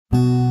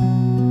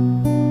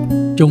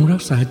จงรั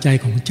กษาใจ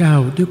ของเจ้า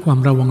ด้วยความ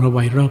ระวังระไว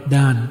รอบ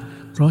ด้าน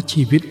เพราะ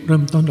ชีวิตเริ่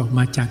มต้นออกม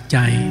าจากใจ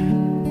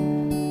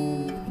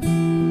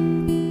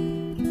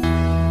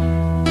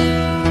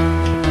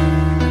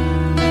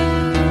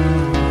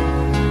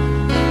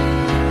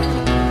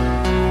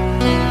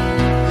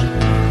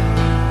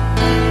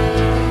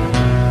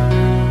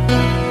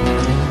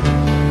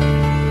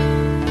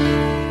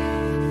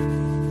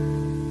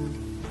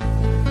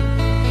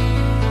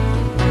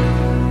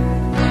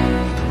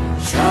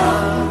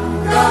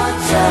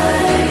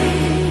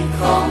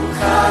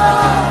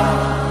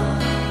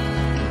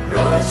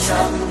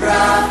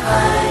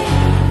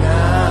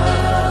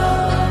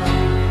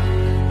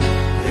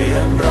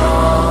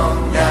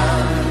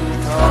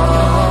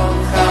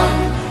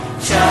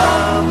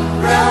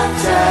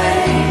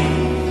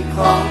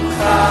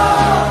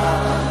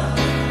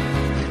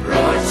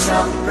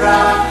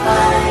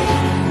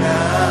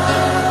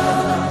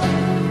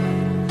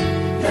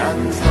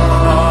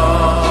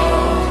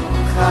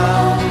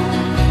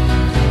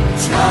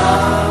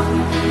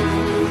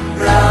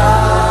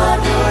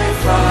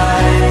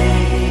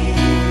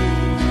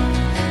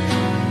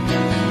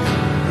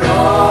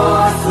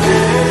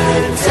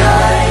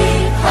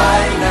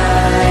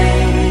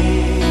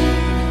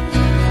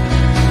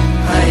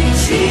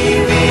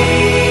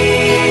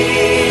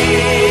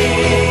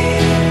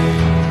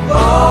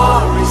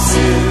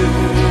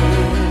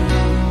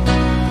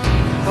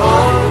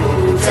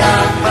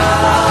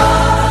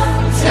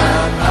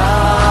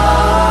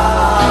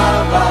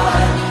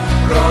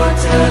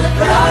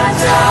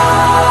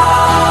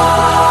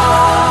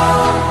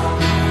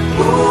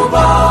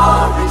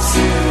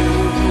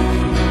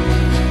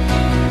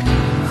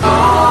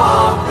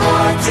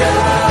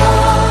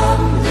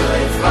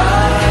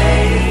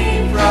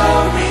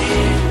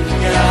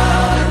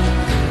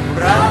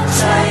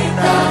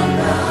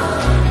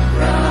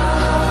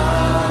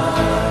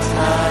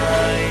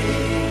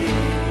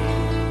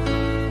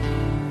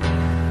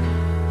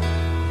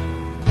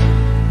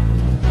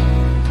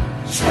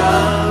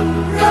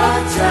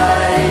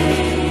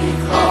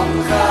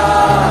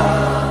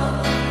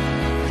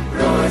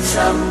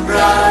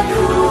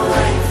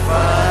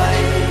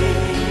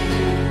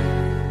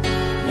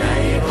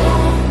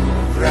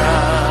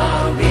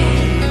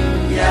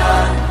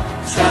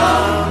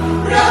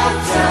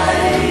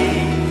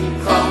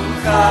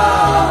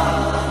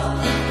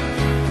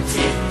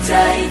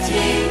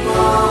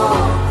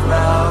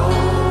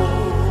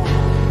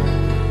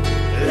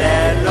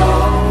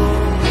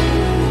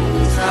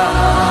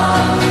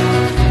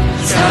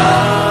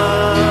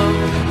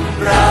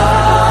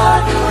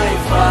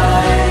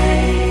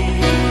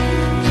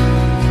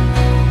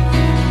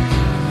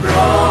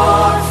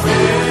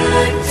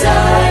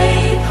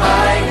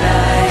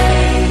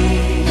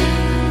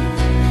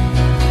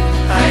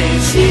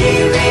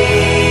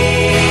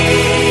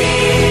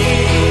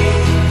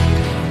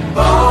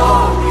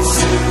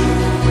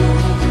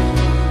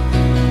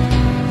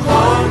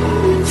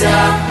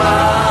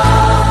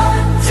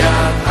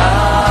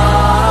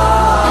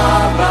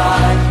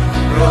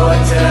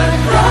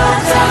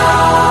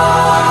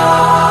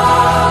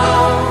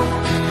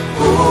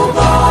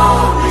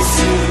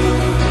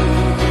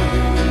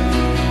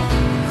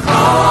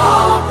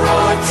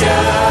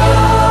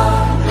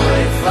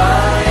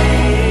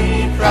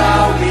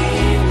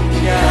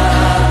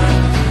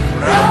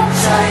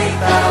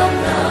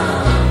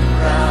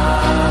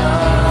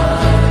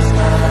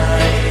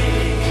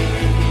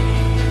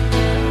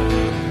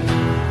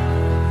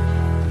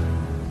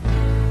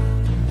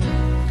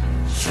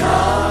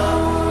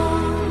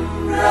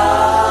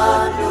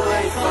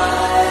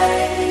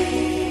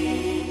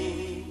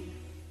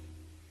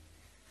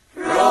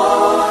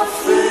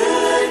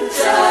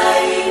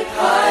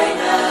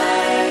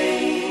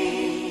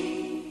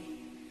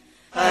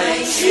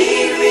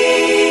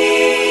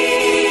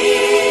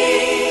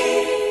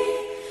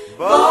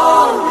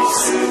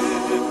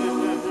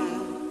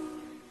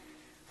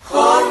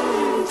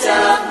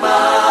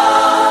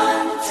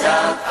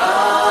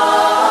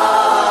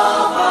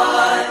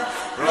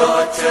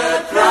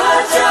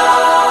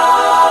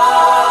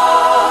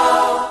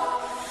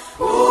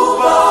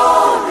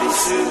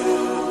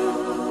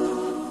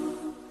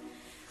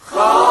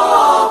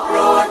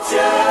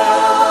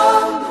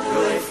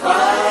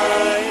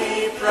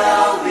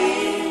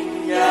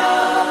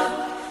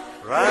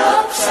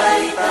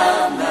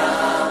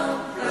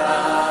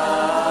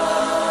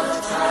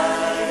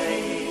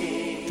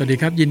สวัสดี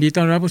ครับยินดี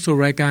ต้อนรับเข้าสู่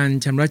รายการ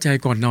ชำระใจ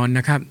ก่อนนอนน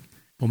ะครับ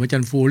ผมอาจา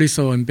รย์ฟูริโซ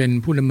นเป็น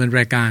ผู้ดำเนิน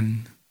รายการ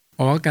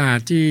ออกอากาศ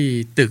ที่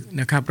ตึก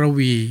นะครับระ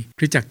วีค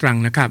ริสตจักรตรัง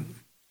นะครับ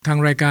ทาง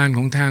รายการข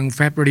องทางแฟ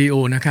บเรดิโอ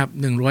นะครับ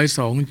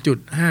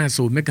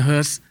 102.50 เมกะเฮิ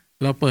รตซ์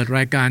เราเปิดร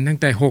ายการตั้ง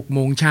แต่ 6 โม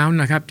งเช้า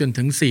นะครับจน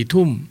ถึง 4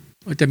 ทุ่ม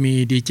ก็จะมี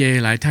ดีเจ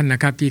หลายท่านน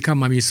ะครับที่เข้า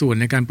มามีส่วน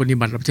ในการปฏิ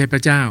บัติรับใช้พร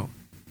ะเจ้า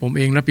ผมเ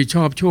องรับผิดช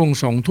อบช่วง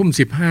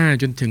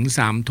 20:15 จนถึง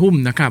 3 ทุ่ม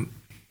นะครับ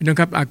พี่น้อง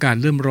ครับอากาศ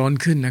เริ่มร้อน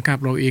ขึ้นนะครับ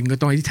เราเองก็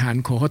ต้องอธิษฐาน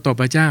ขอต่อ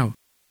พระเจ้า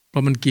เพรา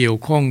ะมันเกี่ยว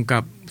ข้องกั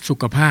บสุ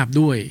ขภาพ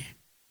ด้วย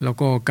แล้ว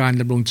ก็การ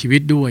ดำรงชีวิ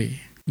ตด้วย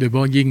โดยเฉพ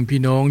าะยิ่งพี่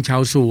น้องชา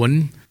วสวน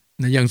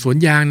อย่างสวน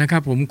ยางนะครั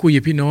บผมคุย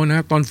กับพี่น้องนะค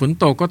รับตอนฝน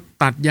ตกก็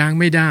ตัดยาง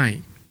ไม่ได้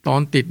ตอ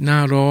นติดหน้า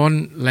ร้อน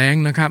แล้ง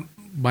นะครับ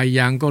ใบย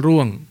างก็ร่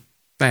วง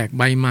แตกใ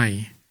บใหม่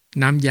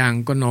น้ำยาง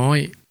ก็น้อย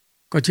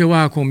ก็เชื่อว่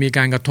าคงมีก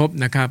ารกระทบ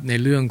นะครับใน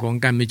เรื่องของ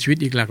การมีชีวิต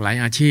อีกหลากหลาย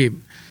อาชีพ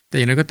แต่อ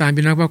ย่างไรก็ตาม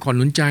พี่น้องก็ขอห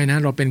นุนใจนะ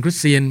เราเป็นคริส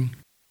เตียน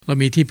เรา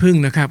มีที่พึ่ง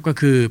นะครับก็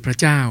คือพระ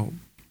เจ้า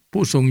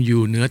ผู้ทรงอ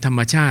ยู่เหนือธรร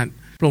มชาติ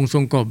พระองค์ทร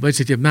งกอบด้วย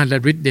สิทธิอำนาจและ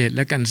ฤทธิ์เดชแ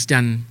ละการอัศจร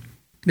รย์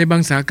ในบา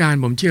งสถานการณ์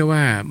ผมเชื่อว่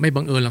าไม่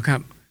บังเอิญหรอกครั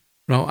บ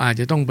เราอาจ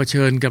จะต้องเผ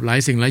ชิญกับหลาย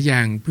สิ่งหลายอย่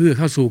างเพื่อเ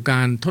ข้าสู่ก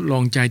ารทดลอ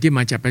งใจที่ม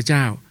าจากพระเจ้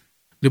า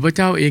หรือพระเ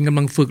จ้าเองกำ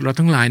ลังฝึกเรา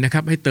ทั้งหลายนะค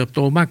รับให้เติบโต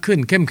มากขึ้น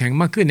เข้มแข็ง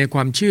มากขึ้นในคว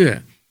ามเชื่อ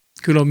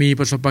คือเรามี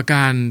ประสบก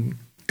ารณ์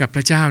กับพ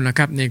ระเจ้านะค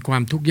รับในควา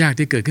มทุกข์ยาก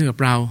ที่เกิดขึ้นกับ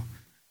เรา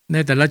ใน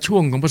แต่ละช่ว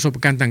งของประสบ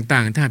การณ์ต่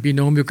างๆถ้าพี่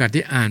น้องมีโอกาสไ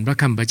ด้อ่านพระ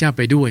คำพระเจ้าไ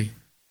ปด้วย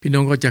พี่น้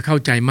องก็จะเข้า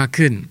ใจมาก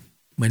ขึ้น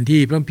เหมือนที่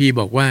พระคัมภีร์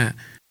บอกว่า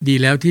ดี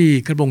แล้วที่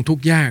ข้าพระองค์ทุก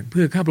ข์ยากเ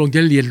พื่อข้าพระองค์จ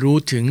ะเรียนรู้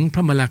ถึงพร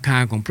ะมราคา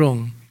ของพระอง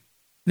ค์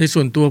ในส่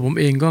วนตัวผม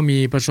เองก็มี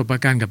ประสบ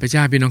การณ์กับพระเจ้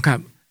าพี่น้องครับ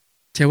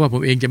ใช่ว่าผ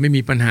มเองจะไม่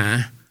มีปัญหา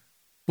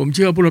ผมเ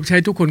ชื่อว่าผู้รับใช้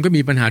ทุกคนก็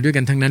มีปัญหาด้วย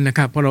กันทั้งนั้นนะค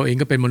รับเพราะเราเอง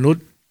ก็เป็นมนุษ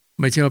ย์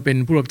ไม่ใช่ว่าเป็น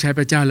ผู้รับใช้พ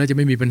ระเจ้าแล้วจะไ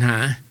ม่มีปัญหา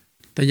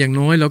แต่อย่าง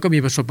น้อยเราก็มี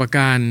ประสบก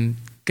ารณ์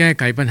แก้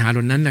ไขปัญหาเห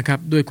ล่านั้นนะครับ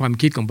ด้วยความ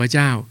คิดของพระเ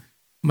จ้า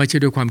ไม่ใช่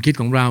ด้วยความคิด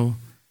ของเรา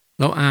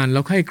อ่านเร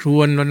าใคร่คร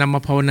วญเรานำม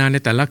าภาวนาใน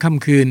แต่ละค่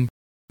ำคืน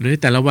หรือใน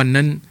แต่ละวัน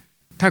นั้น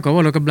ถ้าเกิดว่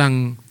าเรากำลัง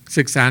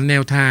ศึกษาแน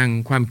วทาง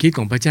ความคิดข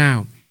องพระเจ้า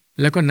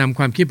แล้วก็นำค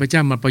วามคิดพระเจ้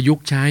ามาประยุก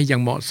ต์ใช้อย่า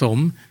งเหมาะสม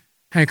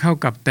ให้เข้า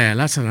กับแต่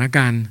ละสถานก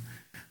ารณ์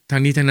ทา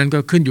งนี้ทั้งนั้นก็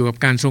ขึ้นอยู่กับ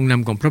การทรงน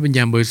ำของพระวิญญ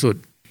าณบริสุท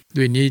ธิ์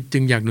ด้วยนี้จึ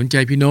งอยากหนุนใจ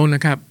พี่น้องน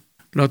ะครับ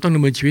เราต้องด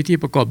ำเนินชีวิตที่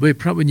ประกอบด้วย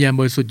พระวิญญาณ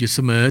บริสุทธิ์อยู่เส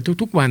มอ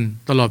ทุกๆวัน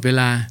ตลอดเว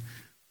ลา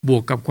บว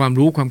กกับความ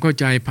รู้ความเข้า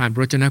ใจผ่านพร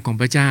ะวจนะของ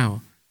พระเจ้า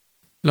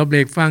เราเบร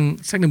กฟัง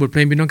สักหนึ่งบทเพ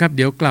ลงพี่น้องครับเ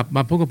ดี๋ยวกลับม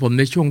าพบกับผม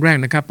ในช่วงแรก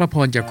นะครับพระพ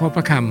รจากข้อพ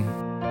ระคำ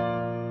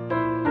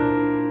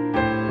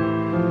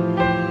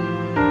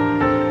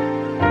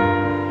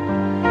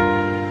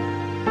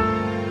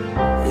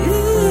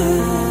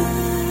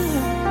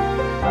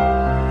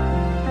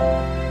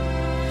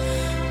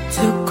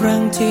ทุกครั้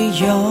งที่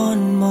ย้อน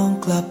มอง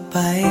กลับไป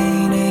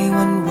ใน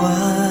วันว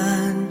า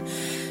น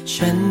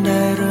ฉันไ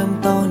ด้เริ่ม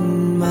ต้น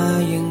มา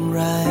อย่างไ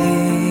ร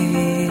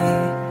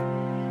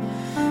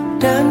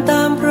เดินต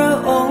ามพระ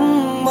องค์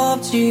มอบ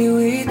ชี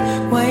วิต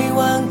ไว้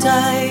วางใจ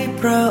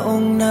พระอ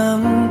งค์น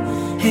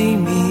ำให้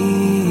มี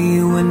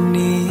วัน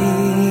นี้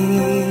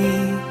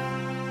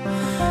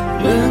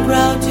เรื่องร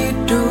าวที่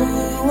ดู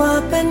ว่า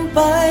เป็นไป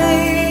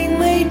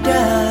ไม่ไ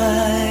ด้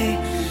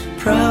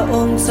พระอ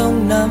งค์ทรง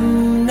น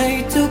ำใน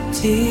ทุก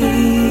ที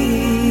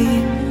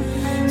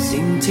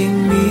สิ่งที่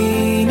มี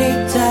ใน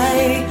ใจ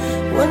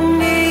วัน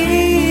นี้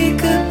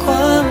คือคว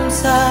าม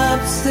ซาบ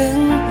ซึ้ง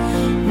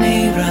ใน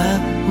รั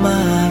กม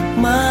าก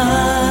มา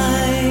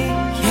ย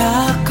อย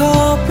ากขอ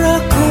บพระ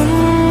คุณ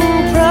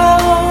พระ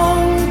อง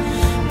ค์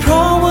เพร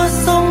าะว่า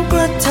ทรงก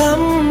ระท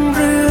ำเ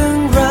รื่อง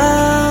ร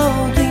าว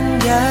ยิ่ง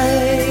ใหญ่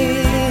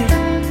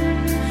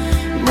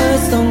เมื่อ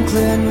ทรงเค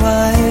ลื่อนไหว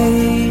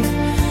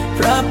พ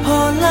ระพ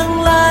รหลั่ง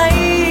ไหล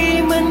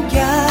เหมือนหย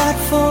าด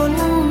ฝน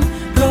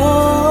โปร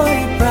ย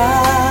ปร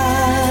า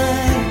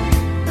ย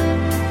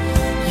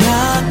อย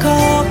ากข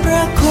อบพร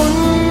ะคุณ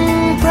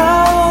พระ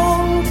อ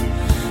งค์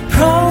เพ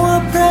ราะว่า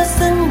พระ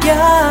สัญญ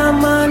า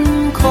มัน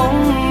คง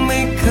ไม่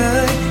เค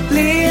ยเป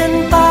ลี่ยน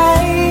ไป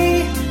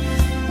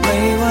ไม่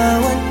ว่า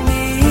วัน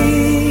นี้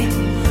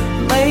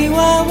ไม่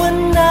ว่าวัน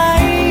ไหน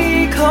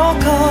ขอ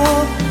ขอ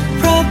บ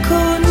พระ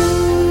คุณ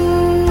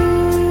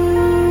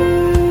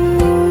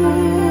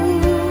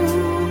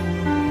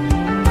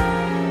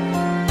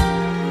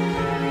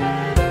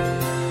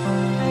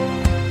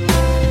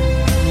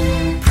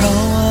เพรา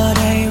ะว่า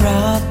ได้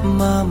รับ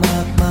มามา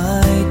กมา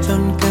ยจ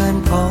นเกิน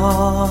พอ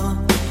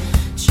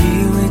ชี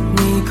วิต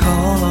นี้ขอ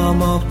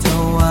มอบถ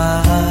วา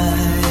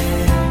ย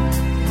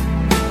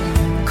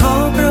ขอ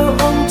พระ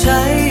องค์ใ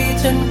ช้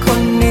ฉันค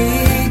นนี้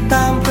ต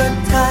ามพระ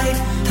ทัย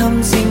ท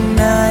ำสิ่งไ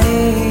หน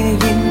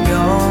ยินย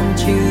อม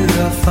เชื่อ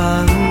ฟั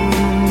ง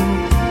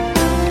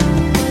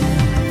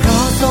เพรา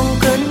ะทรง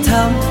กระท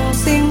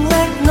ำสิ่งเ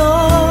ล็กน้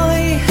อย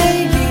ให้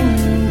ยิ่ง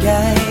ให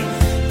ญ่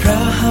พระ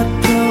หัตถ์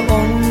พระอ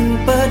งค์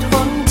เปิดห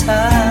นท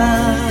า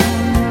ง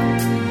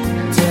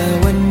แต่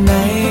วันไหน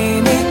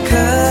ไม่เค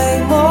ย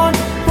หมด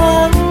หวั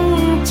ง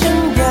ฉัน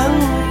ยัง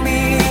มี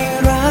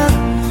รัก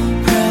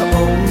พระอ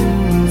งค์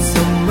เส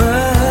มอ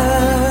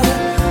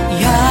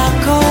อยาก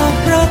ขอบ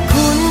พระ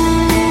คุณ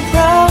พร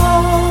ะอ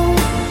งค์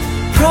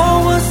เพราะ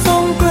ว่าทร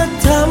งกระ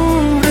ท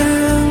ำเ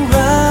รื่องร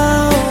า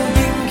ว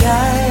ยิ่งให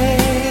ญ่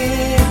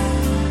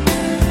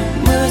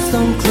เมื่อทร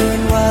งเคลื่อ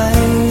นไหว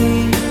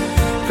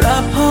พระ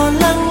พร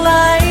หลั่งไหล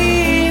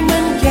เหมื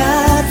อนหยา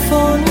ดฝ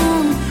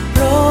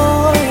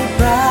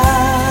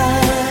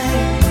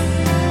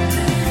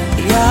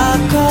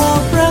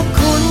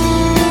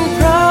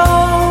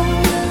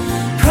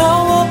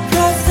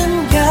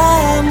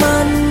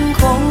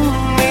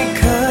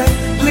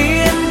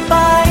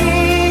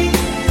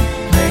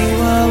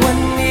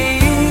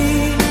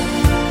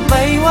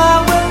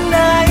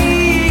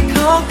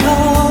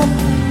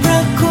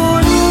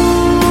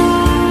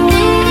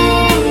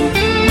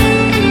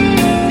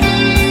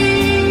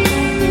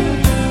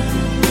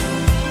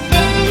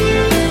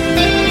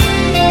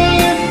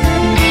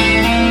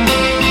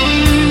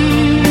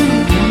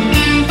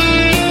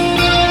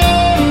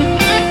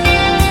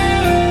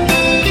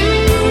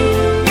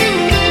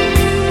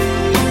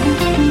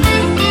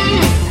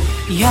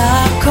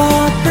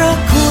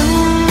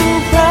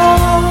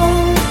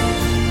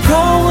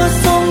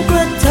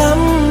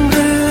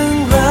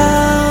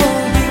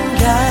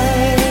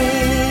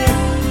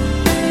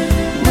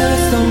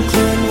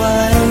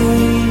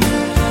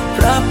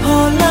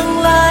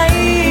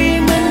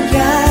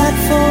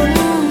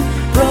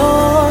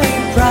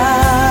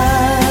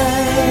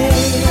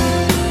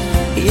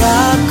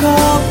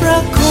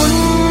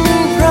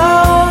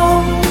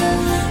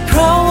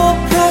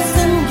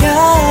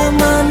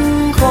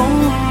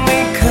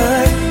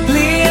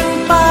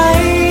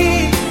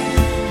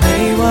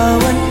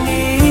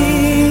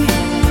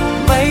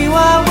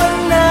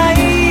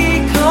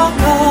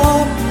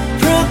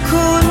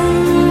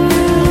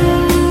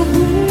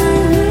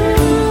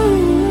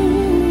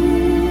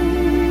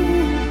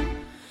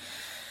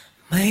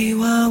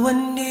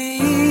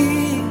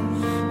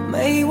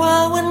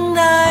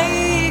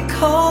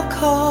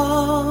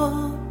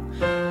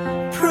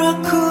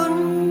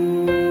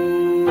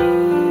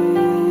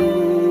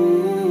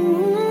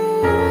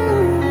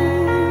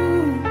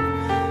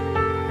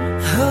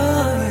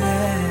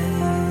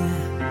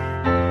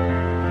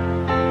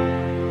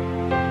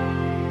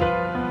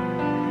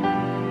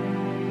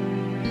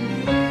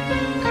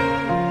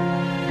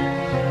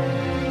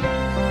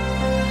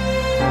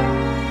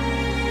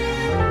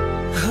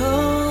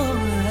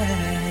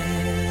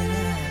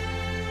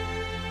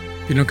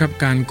พี่น้องครับ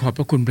การขอบพ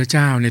ระคุณพระเ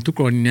จ้าในทุก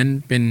กรณีนั้น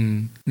เป็น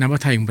น้ำพร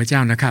ะทัยของพระเจ้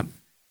านะครับ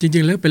จ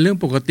ริงๆแล้วเป็นเรื่อง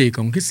ปกติข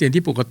องคริสเตียน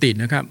ที่ปกติ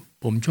นะครับ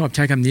ผมชอบใ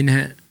ช้คำนี้นะฮ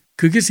ะ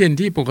คือคริสเตียน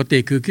ที่ปกติ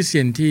คือคริสเตี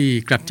ยนที่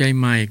กลับใจ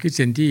ใหม่คริสเ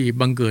ตียนที่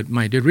บังเกิดให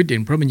ม่ด้วยฤทธิ์แห่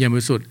งพระวิญญาณบ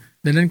ริสุทธิ์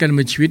ดังนั้นการดำเ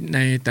นินชีวิตใน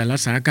แต่ละ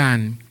สถานการ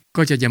ณ์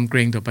ก็จะยำเกร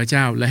งต่อพระเ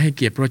จ้าและให้เ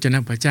กียรติพระวจนะ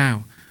พระเจ้า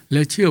แล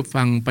ะเชื่อ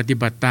ฟังปฏิ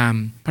บัติตาม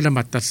พระดำ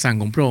รัสตรัสสั่ง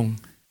ของพระองค์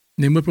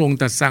ในเมื่อพระองค์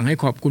ตรัสสั่งให้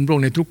ขอบคุณพระอง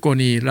ค์ในทุกกร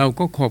ณีเรา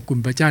ก็ขอบคุณ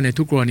พระเจ้าใน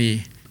ทุกกรณี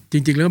จ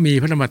ริงๆแล้วมี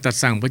พระดำรัสตรัส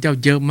สั่งพระเจ้า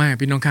เยอะมาก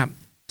พี่น้องครับ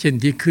เช่น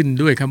ที่ขึ้น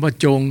ด้วยคำว่า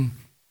จง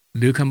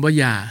หรือคำว่า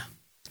อย่า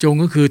จง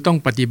ก็คือต้อง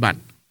ปฏิบัติ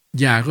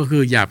อย่าก็คื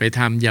ออย่าไปท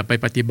ำอย่าไป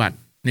ปฏิบัติ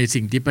ใน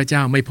สิ่งที่พระเจ้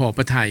าไม่พอพ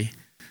ระทัย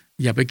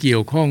อย่าไปเกี่ย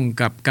วข้อง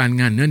กับการ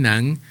งานเนื้อหนั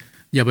ง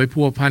อย่าไป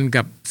พัวพัน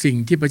กับสิ่ง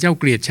ที่พระเจ้า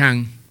เกลียดชัง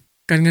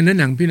การงานเนื้อ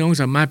หนังพี่น้อง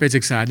สามารถไป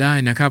ศึกษาได้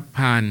นะครับ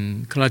ผ่าน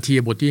กาลาเทีย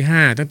บทที่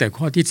5ตั้งแต่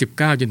ข้อที่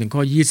19จนถึงข้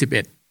อ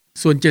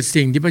21ส่วน7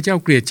สิ่งที่พระเจ้า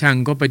เกลียดชัง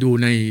ก็ไปดู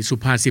ในสุ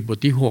ภาษิตบ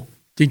ทที่6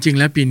จริงๆ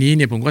แล้วปีนี้เ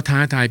นี่ยผมก็ท้า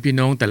ทายพี่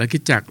น้องแต่ละคริ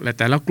สตจักรและ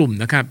แต่ละกลุ่ม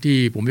นะครับที่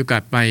ผมมีโอกา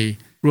สไป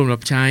ร่วมรั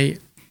บใช้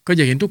ก็อ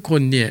ยากเห็นทุกค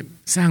นเนี่ย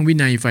สร้างวิ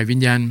นัยฝ่ายวิญ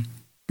ญาณ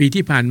ปี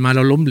ที่ผ่านมาเร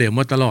าล้มเหลว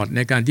มาตลอดใน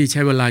การที่ใ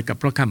ช้เวลากับ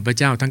พระคำพระ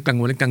เจ้าทั้งกลาง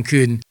วันและกลาง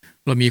คืน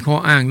เรามีข้อ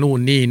อ้างนู่น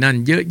นี่นั่น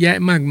เยอะแยะ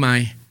มากมาย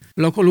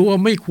เราก็รู้ว่า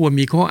ไม่ควร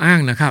มีข้ออ้าง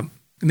นะครับ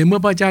ในเมื่อ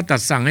พระเจ้าตรั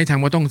สสั่งให้ท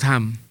ำก็ต้องท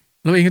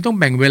ำเราเองก็ต้อง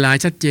แบ่งเวลา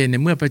ชัดเจนใน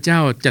เมื่อพระเจ้า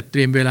จัดเต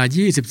รียมเวลา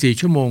24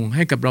ชั่วโมงใ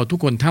ห้กับเราทุก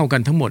คนเท่ากั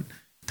นทั้งหมด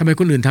ทำไม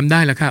คนอื่นทำไ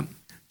ด้ล่ะครับ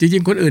จริ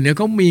งๆคนอื่นเนี่ยเ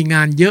ขามีง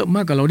านเยอะม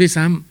ากกว่าเราด้วย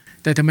ซ้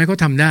ำแต่ทำไมเขา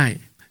ทำได้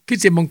คริส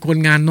เตียนบางคน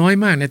งานน้อย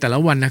มากในแต่ละ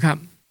วันนะครับ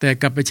แต่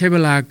กลับไปใช้เว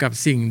ลากับ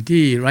สิ่ง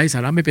ที่ไร้สา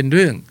ระไม่เป็นเ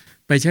รื่อง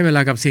ไปใช้เวล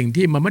ากับสิ่ง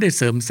ที่มันไม่ได้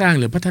เสริมสร้าง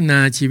หรือพัฒนา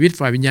ชีวิต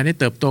ฝ่ายวิญญาณให้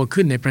เติบโต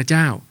ขึ้นในพระเ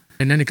จ้า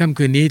ดังนั้นในค่ำ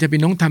คืนนี้ถ้าพี่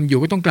น้องทำอยู่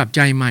ก็ต้องกลับใ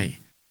จใหม่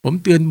ผม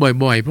เตือน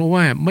บ่อยๆเพราะ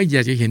ว่าไม่อย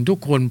ากจะเห็นทุก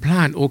คนพล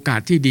าดโอกาส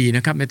ที่ดีน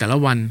ะครับในแต่ละ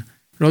วัน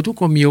เราทุก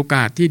คนมีโอก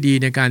าสที่ดี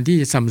ในการที่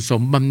จะสั่งส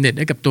มบำเหน็จใ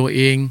ห้กับตัวเ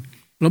อง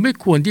เราไม่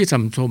ควรที่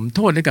สั่งสมโท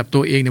ษให้กับตั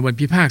วเองในวัน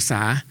พิพากษ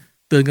า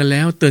เตือนกันแ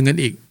ล้วเตือนกัน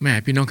อีกแหม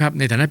พี่น้องครับ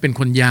ในฐานะเป็น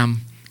คนยาม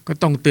ก็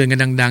ต้องเตือนกัน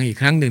ดังๆอีก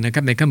ครั้งหนึ่งนะค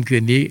รับในค่ำคื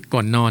นนี้ก่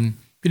อนนอน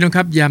พี่น้องค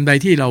รับยามใด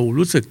ที่เรา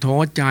รู้สึกท้อ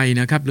ใจ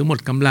นะครับหรือหมด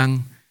กำลัง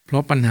เพรา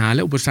ะปัญหาแล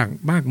ะอุปสรรค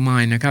มากมา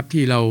ยนะครับ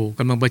ที่เราก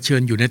ำลังเผชิ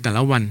ญอยู่ในแต่ล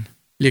ะวัน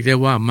เรียกได้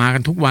ว่ามากั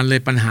นทุกวันเล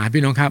ยปัญหา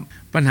พี่น้องครับ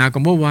ปัญหาขอ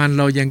งเมื่อวาน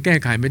เรายังแก้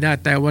ไขไม่ได้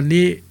แต่วัน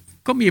นี้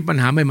ก็มีปัญ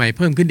หาใหม่ๆเ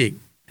พิ่มขึ้นอีก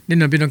แน่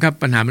นอนพี่น้องครับ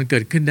ปัญหามันเกิ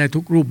ดขึ้นได้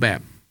ทุกรูปแบบ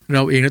เร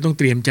าเองก็ต้อง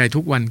เตรียมใจทุ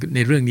กวันใน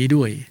เรื่องนี้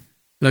ด้วย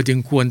เราจึง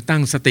ควรตั้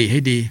งสติใ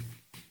ห้ดี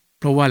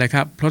เพราะว่าอะไรค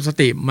รับเพราะส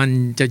ติมัน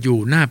จะอยู่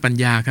หน้าปัญ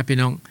ญาครับพี่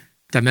น้อง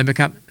จำได้ไหม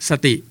ครับส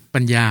ติปั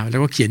ญญาแล้ว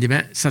ก็เขียนใช่ไหม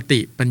สติ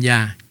ปัญญา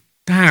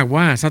ถ้าหาก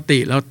ว่าสติ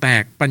เราแต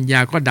กปัญญา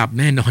ก็ดับ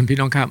แน่นอนพี่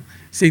น้องครับ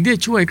สิ่งที่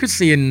ช่วยคริสเ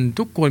ตียน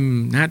ทุกคน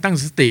นะตั้ง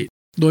สติ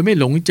โดยไม่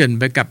หลงเจิ่น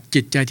ไปกับ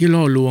จิตใจที่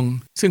ล่อลวง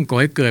ซึ่งก่อ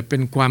ให้เกิดเป็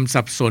นความ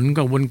สับสน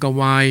กังวลก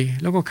วาย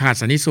แล้วก็ขาด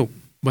สันติสุข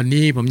วัน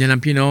นี้ผมจะน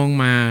ำพี่น้อง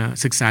มา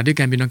ศึกษาด้วย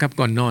กันพี่น้องครับ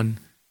ก่อนนอน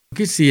ค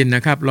ริสเตียนน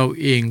ะครับเรา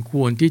เองค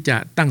วรที่จะ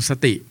ตั้งส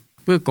ติ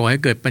เพื่อก่อให้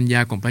เกิดปัญญ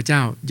าของพระเจ้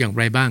าอย่าง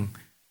ไรบ้าง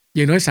อ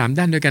ย่างน้อย3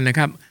ด้านด้วยกันนะค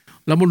รับ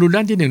เรามาดูด้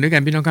านที่1ด้วยกั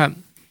นพี่น้องครับ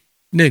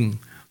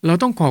1เรา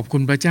ต้องขอบคุ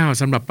ณพระเจ้า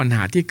สำหรับปัญห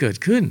าที่เกิด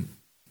ขึ้น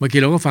เมื่อกี้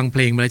เราก็ฟังเพ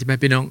ลงมาแล้วใช่ไหม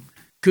พี่น้อง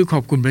คือขอ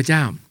บคุณพระเจ้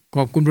าข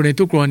อบคุณใน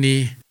ทุกกรณี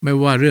ไม่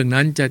ว่าเรื่อง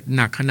นั้นจะห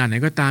นักขนาดไหน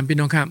ก็ตามพี่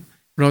น้องครับ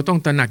เราต้อง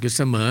ตระหนักอยู่เ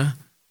สมอ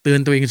เตือน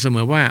ตัวเองเสม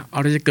อว่าอะ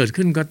ไรจะเกิด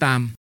ขึ้นก็ตาม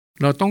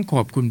เราต้องข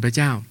อบคุณพระเ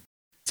จ้า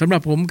สำหรั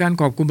บผมการ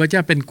ขอบคุณพระเจ้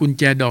าเป็นกุญ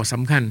แจดอกส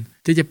ำคัญ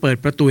ที่จะเปิด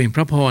ประตูแห่งพ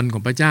ระพรขอ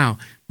งพระเจ้า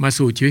มา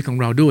สู่ชีวิตของ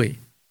เราด้วย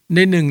ใน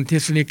1เธ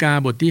สซาโลนิกา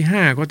บทที่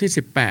5ข้อที่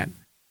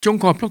18จง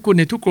ขอบพระคุณ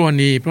ในทุกกร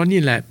ณีเพราะนี่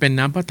แหละเป็น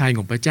น้ำพระทัยข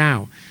องพระเจ้า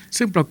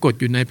ซึ่งปรากฏ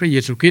อยู่ในพระเย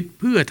ซูคริสต์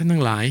เพื่อท่านทั้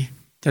งหลาย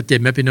ชัดเจน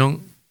ไหมพี่น้อง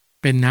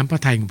เป็นน้ำพระ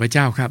ทัยของพระเ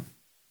จ้าครับ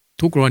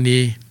ทุกกรณี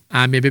อ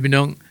าเมนพี่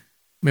น้อง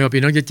ไม่ว่า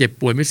พี่น้องจะเจ็บ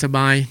ป่วยไม่สบ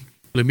าย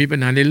หรือมีปัญ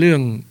หาในเรื่อ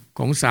ง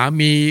ของสา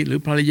มีหรือ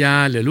ภรรยา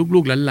หรือลู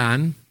กๆหลาน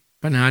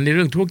ๆปัญหาในเ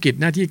รื่องธุรกิจ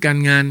หน้าที่การ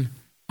งาน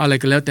อะไร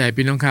ก็แล้วแต่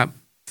พี่น้องครับ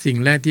สิ่ง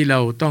แรกที่เรา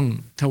ต้อง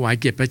ถวาย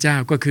เกียรติพระเจ้า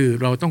ก็คือ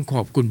เราต้องข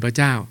อบคุณพระ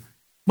เจ้า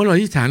เมื่อเราอ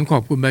ธิษฐานขอ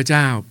บคุณพระเ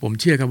จ้าผม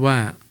เชื่อครับว่า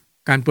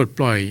การปลดป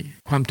ล่อย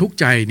ความทุกข์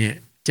ใจเนี่ย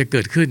จะเ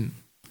กิดขึ้น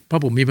เพรา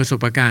ะผมมีประส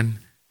บการณ์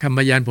คำพ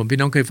ยานผมพี่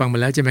น้องเคยฟังมา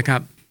แล้วใช่ไหมครั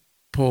บ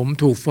ผม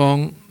ถูกฟ้อง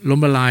ล้ม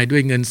ละลายด้ว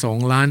ยเงิน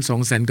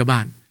2,200,000 กว่าบ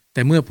าทแ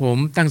ต่เมื่อผม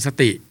ตั้งส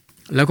ติ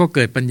แล้วก็เ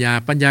กิดปัญญ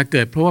าเ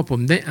กิดเพราะว่าผม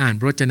ได้อ่าน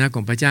พระวจนะข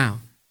องพระเจ้า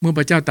เมื่อพ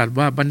ระเจ้าตรัส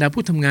ว่าบรรดา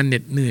ผู้ทำงานเหน็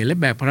ดเหนื่อยและ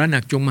แบกภาระหนั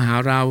กจงมาหา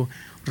เร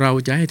า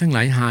จะให้ทั้งหล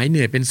ายหายเห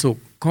นื่อยเป็นสุข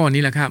ข้อ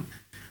นี้แหละครับ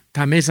ท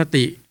ำให้ส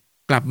ติ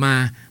กลับมา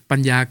ปัญ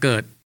ญาเกิ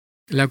ด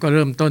แล้วก็เ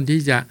ริ่มต้นที่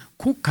จะ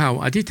คุกเข่า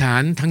อธิษฐา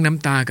นทั้งน้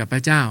ำตากับพร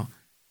ะเจ้า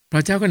พร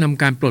ะเจ้าก็น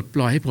ำการปลดป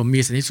ล่อยให้ผมมี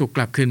สันติสุขก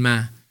ลับคืนมา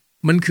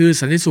มันคือ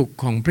สันติสุข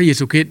ของพระเย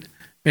ซูคริสต์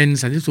เป็น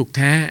สันติสุขแ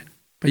ท้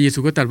พระเยซู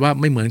ก็ตรัสว่า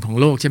ไม่เหมือนของ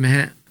โลกใช่ไหมฮ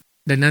ะ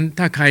ดังนั้น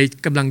ถ้าใคร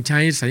กำลังใช้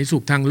สันติสุ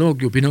ขทางโลก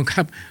อยู่พี่น้องค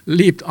รับ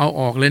รีบเอา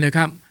ออกเลยนะค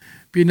รับ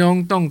พี่น้อง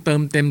ต้องเติ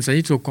มเต็มสัน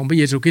ติสุขของพระ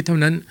เยซูคริสต์เท่า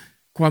นั้น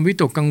ความวิ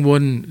ตกกังว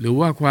ลหรือ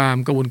ว่าความ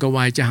กังวลกว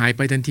ายจะหายไ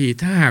ปทันที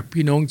ถ้าหาก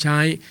พี่น้องใช้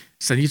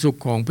สันติสุข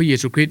ของพระเย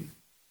ซูคริสต์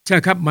ใช่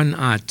ครับมัน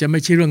อาจจะไม่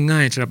ใช่เรื่องง่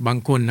ายสำหรับบาง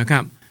คนนะครั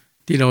บ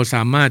ที่เราส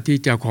ามารถที่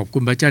จะขอบคุ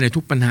ณพระเจ้าใน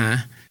ทุกปัญหา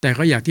แต่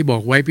ก็อยากที่บอ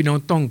กไว้พี่น้อง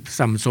ต้อง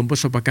สั่งสมประ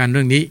สบการณ์เ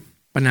รื่องนี้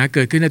ปัญหาเ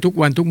กิดขึ้นในทุก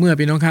วันทุกเมื่อ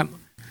พี่น้องครับ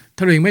ถ้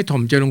าเราเองไม่ถ่อ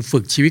มใจลงฝึ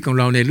กชีวิตของ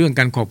เราในเรื่อง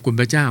การขอบคุณ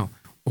พระเจ้า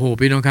โอ้โห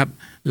พี่น้องครับ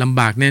ลำ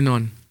บากแน่นอ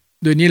น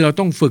โดยนี้เรา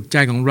ต้องฝึกใจ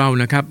ของเรา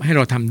นะครับให้เ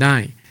ราทำได้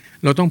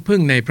เราต้องพึ่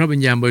งในพระวิ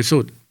ญญาณบริสุ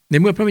ทธิ์ใน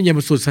เมื่อพระวิญญาณบ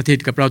ริสุทธิ์สถิต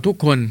กับเราทุก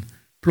คน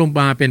พระองค์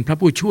มาเป็นพระ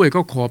ผู้ช่วย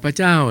ก็ขอพระ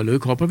เจ้าหรือ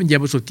ขอพระวิญญาณ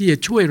บริสุทธิ์ที่จะ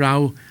ช่วยเรา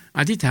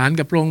อธิษฐาน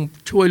กับพระองค์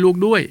ช่วยลูก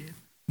ด้วย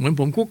เหมือน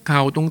ผมคุกเข่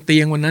าตรงเตี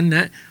ยงวันนั้นน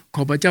ะข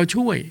อพระเจ้า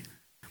ช่วย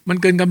มัน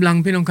เกินกำลัง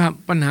พี่น้องครับ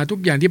ปัญหาทุก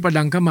อย่างที่ประ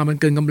ดังเข้ามามัน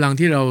เกินกำลัง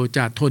ที่เราจ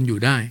ะทนอยู่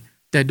ได้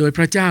แต่โดยพ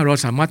ระเจ้าเรา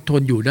สามารถท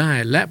นอยู่ได้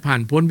และผ่า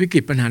นพ้นวิกฤ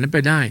ตปัญหานั้นไป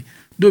ได้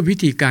ด้วยวิ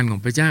ธีการของ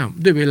พระเจ้า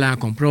ด้วยเวลา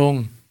ของพระอง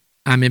ค์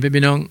อาเมน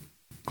พี่น้อง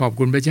ขอบ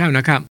คุณพระเจ้าน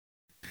ะครับ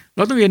เร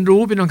าต้องเรียนรู้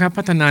พี่น้องครับ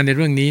พัฒนาในเ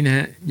รื่องนี้นะฮ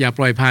ะอย่าป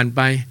ล่อยผ่านไ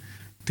ป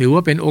ถือว่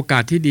าเป็นโอกา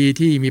สที่ดี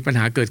ที่มีปัญห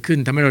าเกิดขึ้น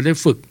ทำให้เราได้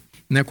ฝึก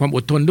นะความอ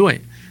ดทนด้วย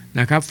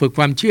นะครับฝึกค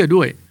วามเชื่อ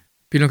ด้วย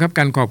พี่น้องครับ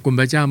การขอบคุณ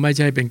พระเจ้าไม่ใ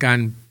ช่เป็นการ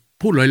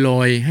พูดล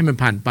อยๆให้มัน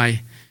ผ่านไป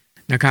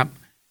นะครับ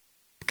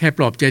แค่ป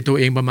ลอบใจตัว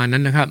เองประมาณนั้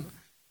นนะครับ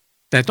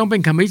แต่ต้องเป็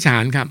นคำอธิษฐา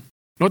นครับ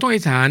เราต้องอ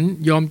ธิษฐาน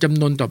ยอมจ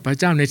ำนนต่อพระ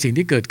เจ้าในสิ่ง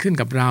ที่เกิดขึ้น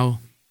กับเรา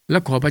และ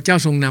ขอพระเจ้า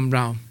ทรงนำเร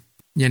า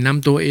อย่าน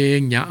ำตัวเอง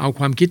อย่าเอา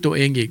ความคิดตัวเ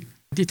องอีก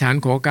อธิษฐาน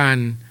ขอการ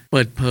เ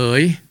ปิดเผย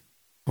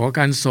ขอก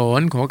ารสอ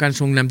นขอการ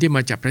ทรงนำที่ม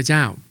าจากพระเจ้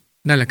า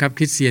นั่นแหละครับค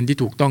ริสเตียนที่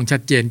ถูกต้องชั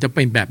ดเจนจะเ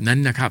ป็นแบบนั้น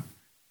นะครับ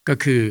ก็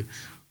คือ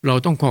เรา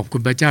ต้องขอบคุ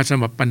ณพระเจ้าสำ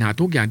หรับปัญหา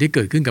ทุกอย่างที่เ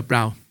กิดขึ้นกับเร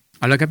าเ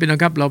อาละครับพี่น้อ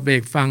งครับเราเบร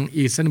กฟัง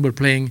อีกสักบท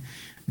เพลง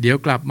เดี๋ยว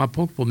กลับมาพ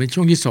บผมในช่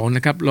วงที่2น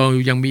ะครับเรา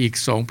ยังมีอีก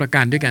2ประก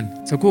ารด้วยกัน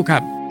สักครู่ครั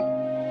บ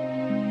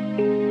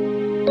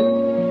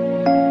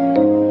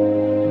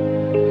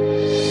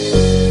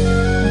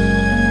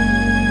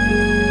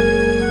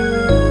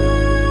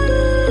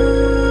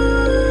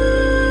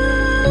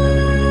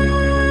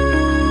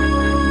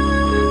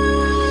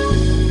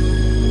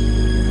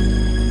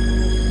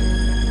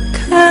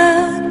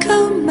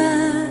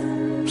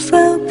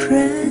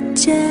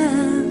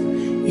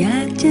อยา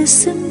กจะ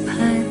สัม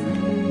ผัส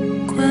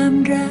ความ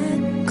รัก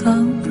ขอ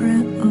งพระ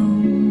อ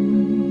งค์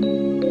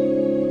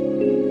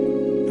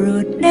โปร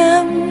ดน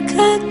ำ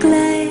ข้าใก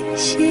ล้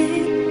ชิ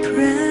ดพร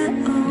ะ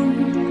อง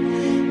ค์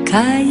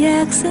ข้าอยา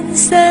กสรร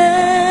เสริ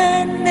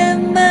ญน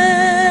มั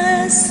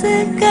ส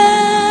กา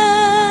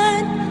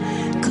ร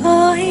ขอ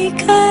ให้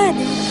ข้าไ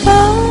ด้พ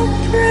บ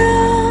พระ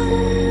องค์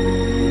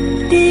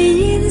ได้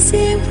ยินเ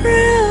สียงพร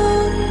ะอ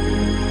งค์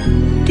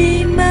ได้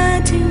มา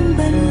ถึง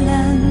บัล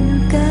ลังก์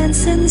การ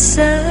สรรเส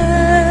ริ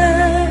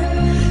ญ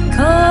ข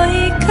อใ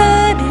ห้ข้า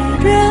ได้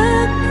รั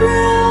กพร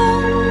ะอ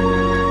งค์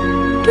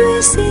ด้วย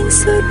สิ้น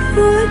สุด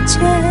หัวใจ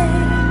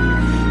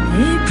ใ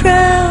ห้พร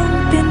ะองค์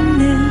เป็นห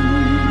นึ่ง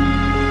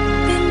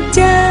เป็นเ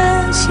จ้า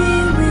ชี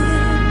วิ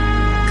ต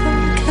ขอ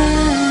งข้า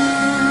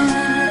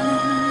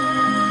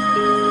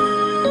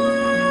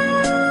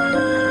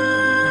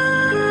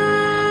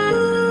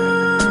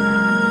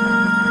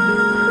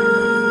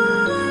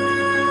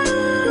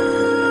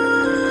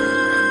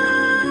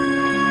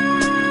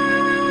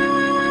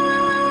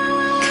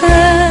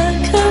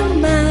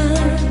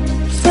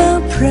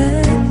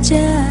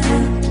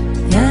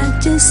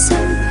จะสั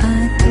มผั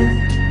ส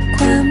ค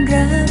วาม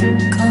รัก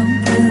ของ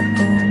พระอ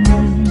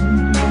งค์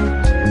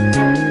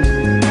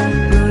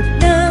โปรด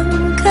น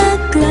ำข้า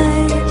ใกล้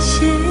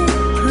ชิด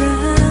พระ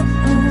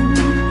องค์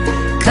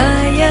ข้า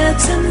อยาก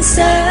สรรเส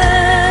ริ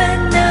ญ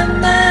น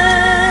มั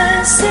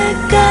ส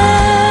กา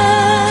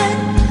ร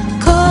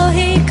ขอใ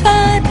ห้ข้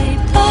าได้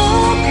พ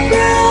บพร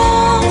ะ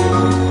องค์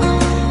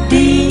ไ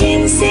ด้ยิ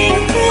นเสียง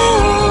พระอ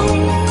ง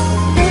ค์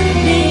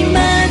ได้ม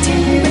าถึ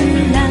งบัล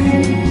ลัง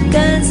ก์ก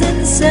ารสรร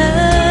เสริญ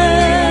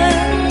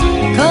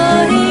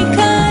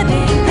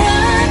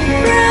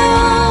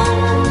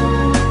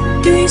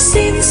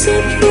สิ้นสุ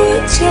ดหัว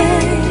ใจ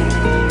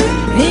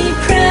ให้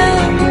พระอ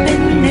งค์เป็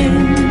นหนึ่ง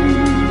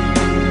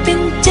เป็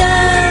นเจ้า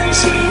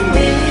ชี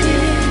วิต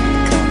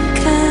ของ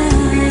ข้า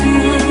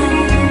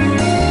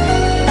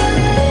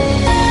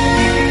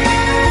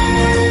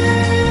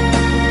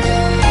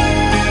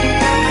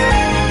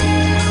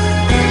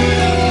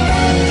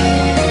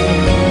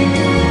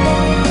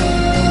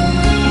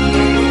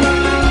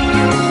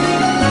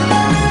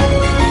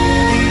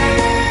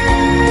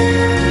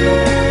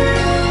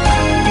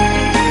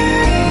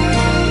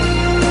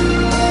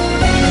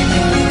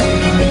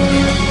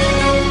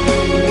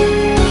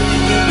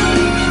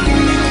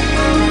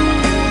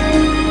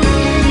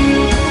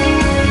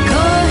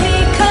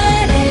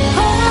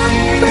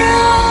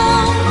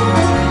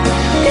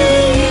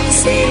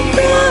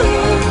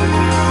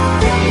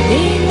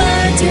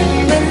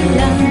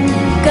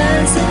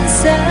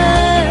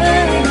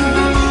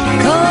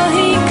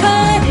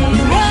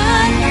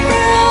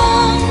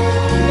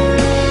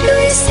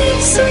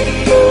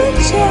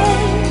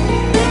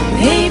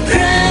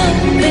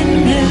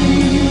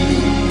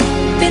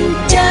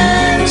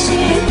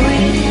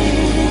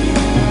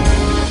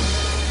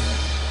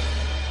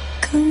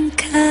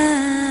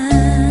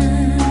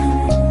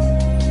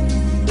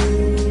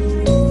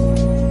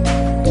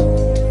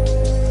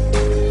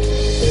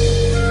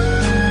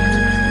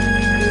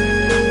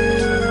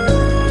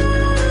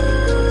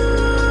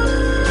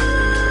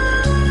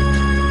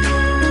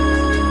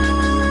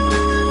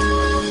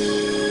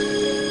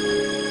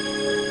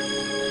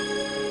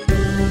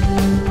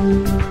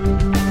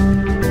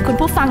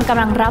ก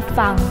ำลังรับ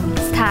ฟัง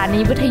สถานี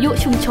วิทยุ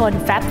ชุมชน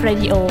แฟบเร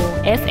ดิโอ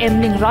FM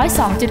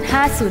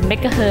 102.50 เม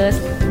กะเฮิรต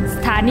ซ์ส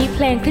ถานีเพ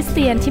ลงคริสเ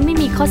ตียนที่ไม่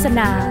มีโฆษ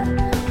ณา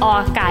ออก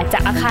อากาศจา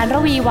กอาคารร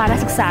ะวีวาร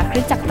ศึกษาค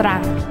ริสตจักรตรั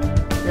ง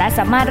และส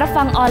ามารถรับ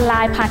ฟังออนไล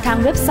น์ผ่านทาง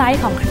เว็บไซ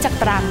ต์ของคริสตจักร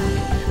ตรัง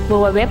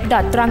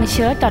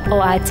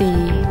www.trangchurch.org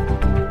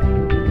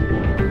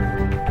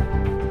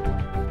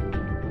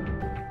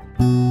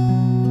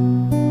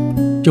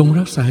จง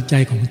รักษาใจ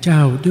ของเจ้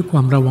าด้วยคว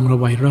ามระวังระ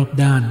ไวรอบ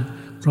ด้าน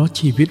เพราะ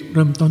ชีวิตเ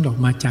ริ่มต้นออก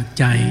มาจากใ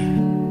จ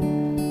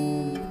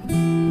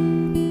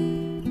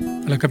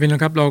แล้วก็เป็นน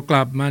ะครับเราก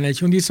ลับมาใน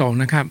ช่วงที่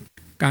2นะครับ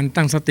การ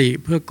ตั้งสติ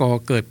เพื่อก่อ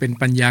เกิดเป็น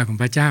ปัญญาของ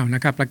พระเจ้าน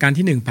ะครับประการ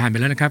ที่1ผ่านไป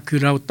แล้วนะครับคือ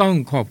เราต้อง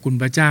ขอบคุณ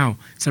พระเจ้า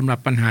สำหรับ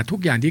ปัญหาทุก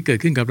อย่างที่เกิด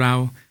ขึ้นกับเรา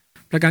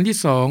ประการที่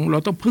2เรา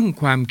ต้องพึ่ง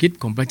ความคิด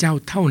ของพระเจ้า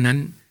เท่านั้น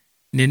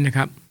เน้นนะค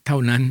รับเท่า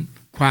นั้น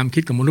ความคิ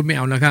ดของมนุษย์ไม่เ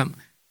อานะครับ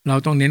เรา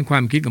ต้องเน้นควา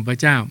มคิดของพระ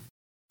เจ้า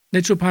ใน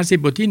สุภาษิต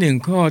บทที่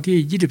1ข้อ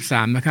ที่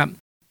23นะครับ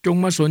จง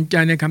มาสนใจ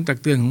ในคำตัก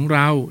เตือนของเร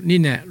านี่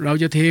แน่เรา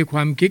จะเทคว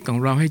ามคิดของ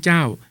เราให้เจ้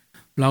า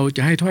เราจ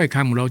ะให้ถ้อยค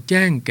ำของเราแ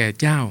จ้งแก่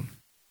เจ้า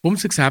ผม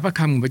ศึกษาพระค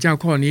ำของพระเจ้า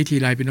ข้อนี้ที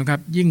ไรเป็นนะครั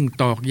บยิ่ง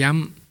ตอกย้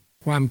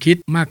ำความคิด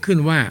มากขึ้น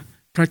ว่า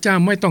พระเจ้า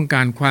ไม่ต้องก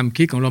ารความ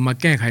คิดของเรามา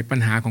แก้ไขปัญ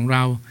หาของเร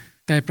า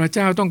แต่พระเ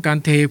จ้าต้องการ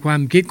เทควา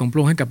มคิดของพระ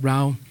องค์ให้กับเรา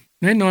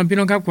แน่นอนพี่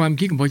น้องครับความ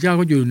คิดของพระเจ้า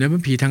ก็อยู่ในพระ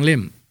คัมภีร์ทั้งเล่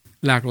ม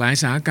หลากหลาย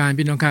สถานการณ์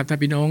พี่น้องครับถ้า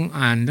พี่น้อง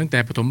อ่านตั้งแต่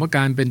ปฐมก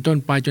าลเป็นต้น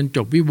ไปจนจ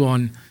บวิว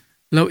รณ์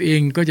เราเอ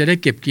งก็จะได้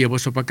เก็บเกี่ยวปร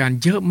ะสบการณ์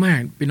เยอะมา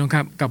กพี่น้องค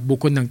รับกับบุค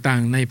คลต่า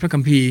งๆในพระคั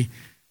มภีร์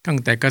ตั้ง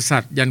แต่กษั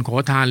ตริย์ยันขอ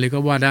ทานเลยก็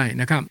ว่าได้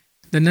นะครับ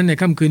ดังนั้นใน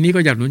ค่ำคืนนี้ก็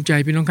อยากหนุนใจ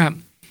พี่น้องครับ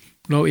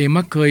เราเอง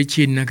มักเคย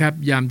ชินนะครับ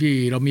ยามที่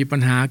เรามีปัญ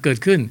หาเกิด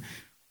ขึ้น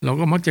เรา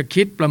ก็มักจะ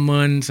คิดประเมิ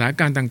นสถาน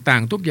การณ์ต่า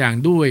งๆทุกอย่าง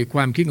ด้วยคว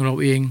ามคิดของเรา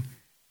เอง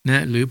น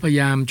ะหรือพยา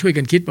ยามช่วย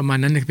กันคิดประมาณ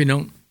นั้นนะพี่น้อ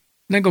ง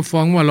นั่นก็ฟ้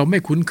องว่าเราไม่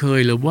คุ้นเคย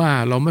หรือว่า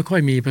เราไม่ค่อ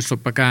ยมีประส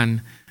บการณ์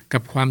กั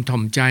บความถ่อ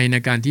มใจใน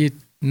การที่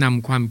น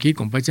ำความคิด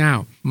ของพระเจ้า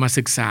มา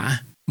ศึกษา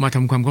มาท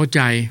ำความเข้าใ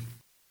จ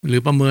หรื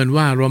อประเมิน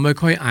ว่าเราไม่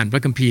ค่อยอ่านพร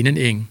ะคัมภีร์นั่น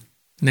เอง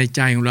ในใจ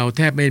ของเราแ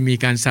ทบไม่มี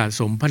การสะ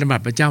สมพระดำรั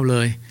สพระเจ้าเล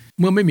ย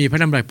เมื่อไม่มีพระ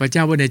ดำรัสพระเจ้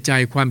าไว้ในใจ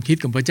ความคิด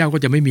ของพระเจ้าก็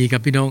จะไม่มีครั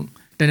บพี่น้อง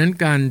ดังนั้น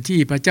การที่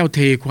พระเจ้าเท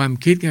ความ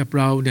คิดกับ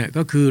เราเนี่ย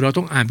ก็คือเรา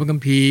ต้องอ่านพระคัม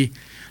ภีร์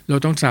เรา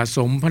ต้องสะส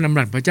มพระดำ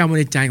รัสพระเจ้าไว้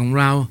ในใจของ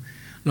เรา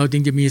เราจึ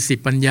งจะมีสิท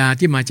ธิปัญญา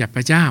ที่มาจากพ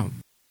ระเจ้า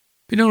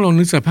พี่น้องลอง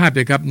นึกสภาพเล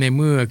ยครับในเ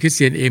มื่อคริสเ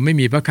ตียนเองไม่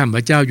มีพระคำพ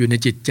ระเจ้าอยู่ใน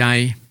จิตใจ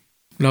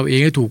เราเอง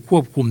ก็ถูกคว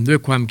บคุมด้วย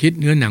ความคิด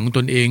เนื้อหนังของ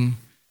ตนเอง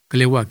ก็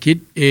เรียกว่าคิด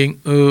เอง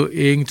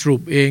เองสรุ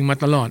ปเองมา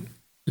ตลอด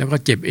แล้วก็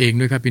เจ็บเอง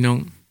ด้วยครับพี่น้อง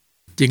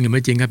จริงหรือไ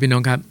ม่จริงครับพี่น้อ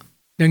งครับ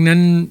ดังนั้น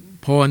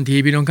พอทันที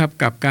พี่น้องครับ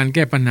กับการแ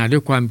ก้ปัญหาด้ว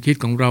ยความคิด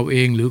ของเราเอ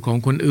งหรือของ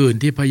คนอื่น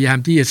ที่พยายาม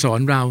ที่จะสอน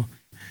เรา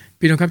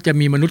พี่น้องครับจะ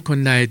มีมนุษย์คน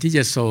ใดที่จ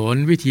ะสอน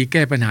วิธีแ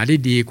ก้ปัญหาได้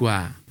ดีกว่า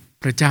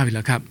พระเจ้าอีกแ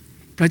ล้วครับ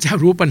พระเจ้า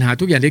รู้ปัญหา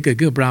ทุกอย่างที่เกิด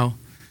ขึ้นกับเรา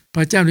พ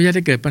ระเจ้าอนุญาตใ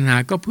ห้เกิดปัญหา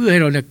ก็เพื่อให้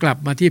เราเนี่ยกลับ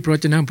มาที่พระว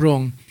จนะพระอ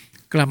งค์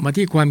กลับมา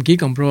ที่ความคิด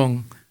ของพระองค์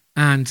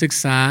อ่านศึก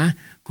ษา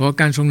ขอ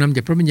การทรงนำจ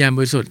ากพระวิญญาณบ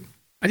ริสุทธิ์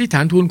อธิษฐ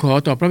านทูลขอ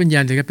ต่อพระวิญญา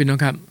ณเถิดครับพี่น้อง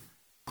ครับ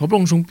ขอพระอ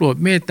งค์ทรงโปรด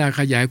เมตตา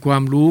ขยายควา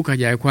มรู้ข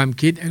ยายความ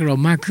คิดให้เรา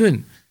มากขึ้น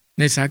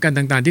ในสถานการณ์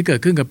ต่างๆที่เกิด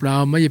ขึ้นกับเรา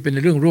ไม่ว่าจะเป็น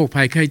เรื่องโรค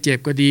ภัยไข้เจ็บ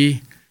ก็ดี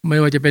ไม่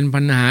ว่าจะเป็น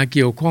ปัญหาเ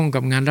กี่ยวข้องกั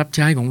บงานรับใ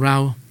ช้ของเรา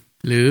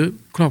หรือ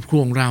ครอบครั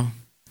วของเรา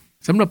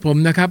สำหรับผม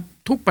นะครับ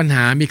ทุกปัญห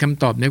ามีค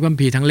ำตอบในพระคัม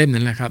ภีร์ทั้งเล่ม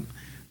นั่นแหละครับ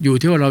อยู่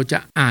ที่ว่าเราจะ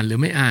อ่านหรือ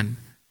ไม่อ่าน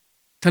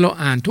ถ้าเรา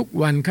อ่านทุก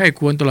วันใคร่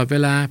ควรตลอดเว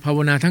ลาภาว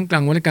นาทั้งกลา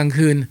งวันและกลาง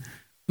คืน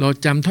เรา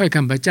จำถ้อยค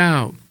ำพระเจ้า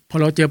พอ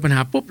เราเจอปัญห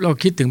าปุ๊บเรา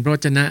คิดถึงพระว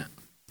จนะ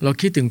เรา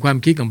คิดถึงความ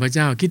คิดของพระเ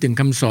จ้าคิดถึง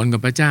คำสอนขอ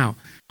งพระเจ้า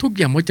ทุกอ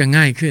ย่างมันจะ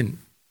ง่ายขึ้น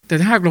แต่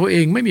ถ้าเราเอ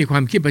งไม่มีควา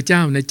มคิดพระเจ้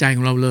าในใจข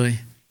องเราเลย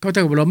ก็เท่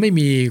ากับเราไม่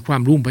มีควา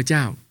มรู้พระเจ้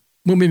า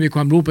เมื่อไม่มีคว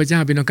ามรู้พระเจ้า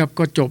พี่น้องครับ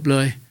ก็จบเล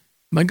ย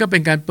มันก็เป็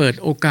นการเปิด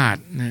โอกาส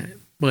นะ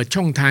เปิด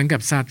ช่องทางกั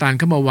บซาตานเ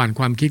ข้ามาหว่าน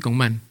ความคิดของ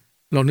มัน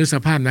ลองนึกส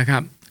ภาพนะครั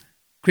บ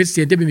คริสเ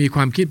ตียนที่ไม่มีค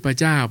วามคิดพระ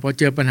เจ้าพอ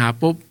เจอปัญหา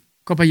ปุ๊บ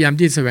ก็พยายาม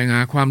ที่จะแสวงหา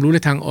ความรู้แล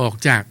ะทางออก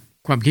จาก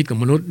ความคิดของ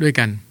มนุษย์ด้วย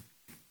กัน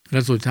และ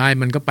สุดท้าย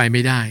มันก็ไปไ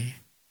ม่ได้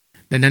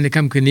ดังนั้นใน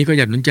ค่ำคืนนี้ก็อ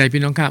ยากหนุนใจ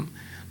พี่น้องครับ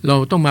เรา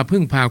ต้องมาพึ่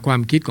งพาควา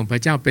มคิดของพร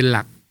ะเจ้าเป็นห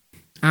ลัก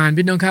อ่าน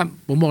พี่น้องครับ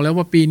ผมบอกแล้ว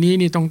ว่าปีนี้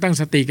นี่ต้องตั้ง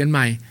สติกันให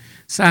ม่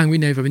สร้างวิ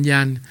นัยฝ่ายวิญญา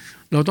ณ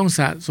เราต้อง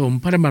สะสม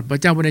พระดำรัสพระ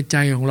เจ้าไว้ในใจ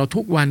ของเรา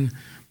ทุกวัน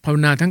ภาว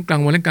นาทั้งกลา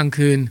งวันและกลาง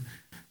คืน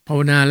ภาว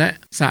นาและ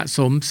สะส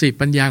มสิทธิ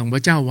ปัญญาของพร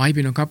ะเจ้าไว้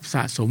พี่น้องครับส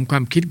ะสมควา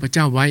มคิดพระเ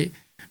จ้าไว้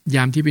ย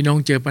ามที่พี่น้อง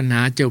เจอปัญห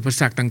าเจออุป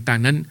สรรคต่าง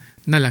ๆนั้น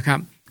นั่นแหละครับ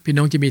พี่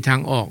น้องจะมีทาง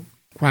ออก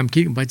ความคิ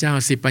ดของพระเจ้า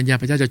สิทธิปัญญา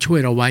พระเจ้าจะช่วย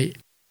เราไว้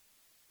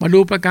มาดู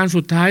ประการ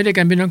สุดท้ายด้วย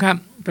กันพี่น้องครับ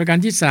ประการ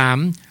ที่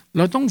3เ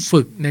ราต้อง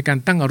ฝึกในการ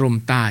ตั้งอารม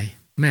ณ์ตาย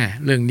แม่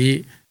เรื่องนี้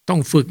ต้อง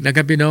ฝึกนะค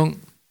รับพี่น้อง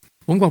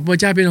ผมขอบพระ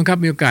เจ้าพี่น้องครับ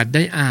มีโอกาสไ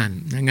ด้อ่าน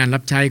งานรั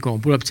บใช้ของ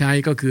ผู้รับใช้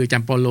ก็คืออาจา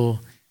รย์เปาโล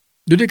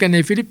ดูด้วยกันใน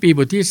ฟิลิปปีบ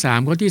ทที่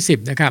3ข้อที่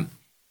10นะครับ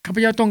ข้าพ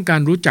เจ้าต้องการ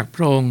รู้จักพ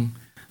ระองค์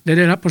และไ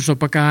ด้รับประส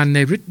บการณ์ใน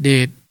ฤทธิเด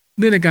ชเ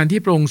นื่องในการที่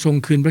พระองค์ทรง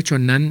คืนพระช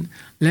นนั้น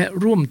และ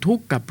ร่วมทุก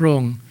ข์กับพระอ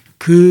งค์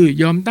คือ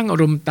ยอมตั้งอา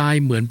รมณ์ตาย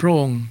เหมือนพระอ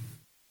งค์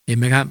เห็น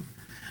ไหมครับ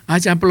อา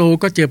จารย์เปาโล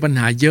ก็เจอปัญ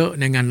หาเยอะ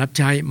ในงานรับใ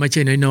ช้ไม่ใ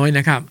ช่น้อยๆน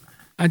ะครับ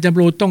อาจารย์เปา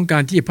โลต้องกา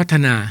รที่จะพัฒ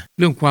นาเ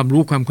รื่องความ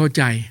รู้ความเข้าใ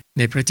จใ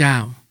นพระเจ้า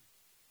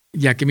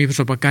อยากจะมีประ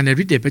สบการณ์ใน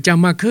ฤทธิเดชพระเจ้า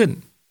มากขึ้น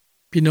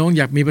พี่น้องอ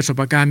ยากมีประส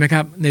บการณ์ไหมค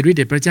รับในฤทธิ์เ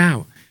ดชพระเจ้า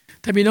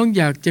ถ้าพี่น้อง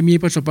อยากจะมี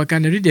ประสบการ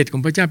ณ์ในฤทธิ์เดชขอ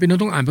งพระเจ้าพี่น้อง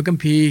ต้องอ่านพระคัม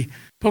ภีร์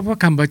เพราะพระ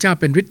คำพระเจ้า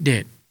เป็นฤทธิ์เด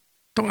ช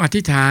ต้องอ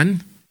ธิษฐาน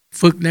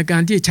ฝึกในกา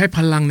รที่ใช้พ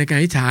ลังในการ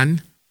อธิษฐาน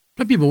พ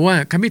ระบิดาบอกว่า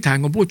คำอธิษฐาน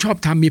ของผู้ชอบ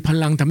ธรรมมีพ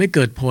ลังทำให้เ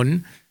กิดผ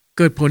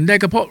ลได้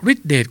ก็เพราะฤท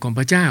ธิ์เดชของพ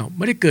ระเจ้าไ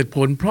ม่ได้เกิดผ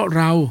ลเพราะ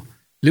เรา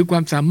หรือควา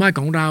มสามารถ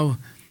ของเรา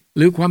ห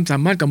รือความสา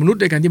มารถของมนุษย์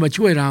ในการที่มา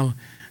ช่วยเรา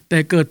แต่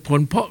เกิดผล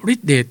เพราะฤท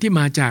ธิ์เดชที่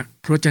มาจาก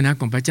พระวจนะ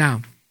ของพระเจ้า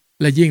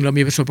และยิ่งเรา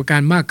มีประสบกา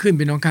รณ์มากขึ้น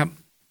พี่น้องครับ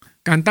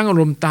การตั้งอา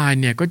รมณ์ตาย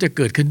เนี่ยก็จะเ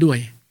กิดขึ้นด้วย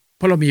เ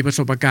พราะเรามีประส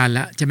บการณ์แ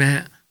ล้วใช่ไหมฮ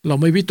ะเรา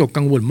ไม่วิตก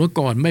กังวลเมื่อ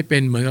ก่อนไม่เป็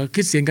นเหมือนกับค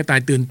ริสเตียนกระต่า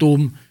ยตื่นตูม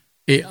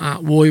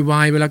โวยว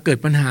ายเวลาเกิด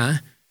ปัญหา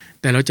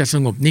แต่เราจะส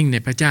งบนิ่งใน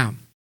พระเจ้า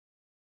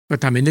ก็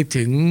ทำให้นึก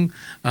ถึง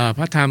พ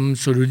ระธรรม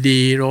สดุดี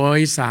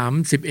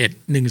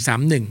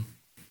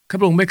131:131ข้า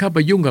พระองค์ไม่เข้าไป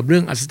ยุ่งกับเรื่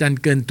องอัศจรรย์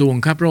เกินตวง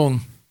ครับพระองค์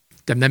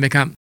จำได้ไหมค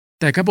รับ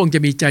แต่ข้าพระองค์จ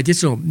ะมีใจที่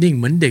สงบนิ่งเ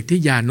หมือนเด็กที่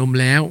หย่านม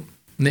แล้ว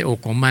ในอก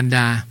ของมารด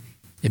า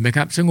เห็นไหมค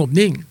รับสงบ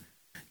นิ่ง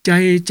ใจ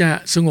จะ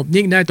สงบ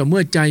นิ่งได้ต่อเมื่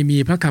อใจมี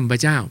พระคำพระ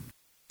เจ้า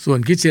ส่วน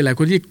คริสเตียนหลาย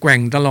คนที่แกว่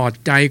งตลอด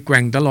ใจแก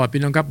ว่งตลอด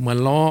พี่น้องครับเหมือน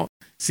ล้อ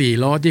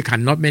4ล้อที่ขัน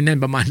น็อตไม่แน่น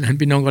ประมาณนั้น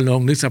พี่น้องก็ลอ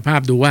งนึกสภา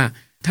พดูว่า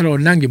ถ้าเรา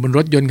นั่งอยู่บนร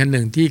ถยนต์คันห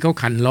นึ่งที่เขา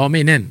ขันล้อไ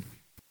ม่แน่น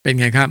เป็น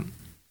ไงครับ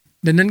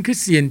ดังนั้นคริส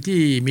เตียนที่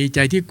มีใจ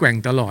ที่แกว่ง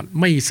ตลอด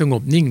ไม่สง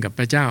บนิ่งกับ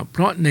พระเจ้าเพ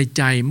ราะในใ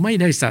จไม่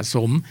ได้สะส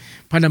ม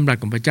พระดำรัส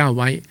ของพระเจ้า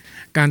ไว้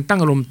การตั้ง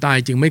อารมณ์ตาย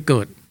จึงไม่เ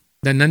กิด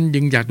ดังนั้น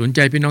จึงอยากหนุนใจ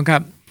พี่น้องครั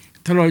บ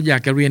ถ้าเราอยา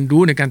กจะเรียน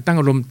รู้ในการตั้ง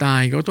อารมณ์ตา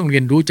ยก็ต้องเรี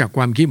ยนรู้จากค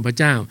วามคิดของพระ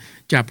เจ้า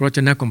จากพระวจ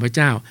นะของพระเ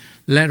จ้า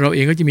และเราเอ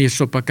งก็จะมีประ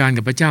สบการณ์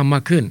กับพระเจ้าม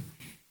ากขึ้น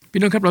พี่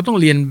น้องครับเราต้อง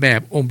เรียนแบ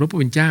บองค์พระผู้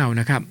เป็นเจ้า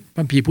นะครับพร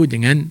ะคัมภีร์พูดอย่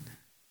างนั้น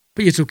พ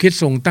ระเยซูคริสต์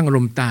ทรงตั้งอาร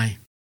มณ์ตาย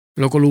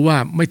เราก็รู้ว่า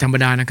ไม่ธรรม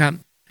ดานะครับ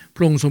พ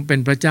ระองค์ทรงเป็น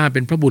พระเจ้าเ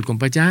ป็นพระบุตรของ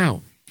พระเจ้า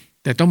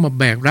แต่ต้องมา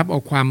แบกรับเอา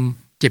ความ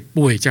เจ็บ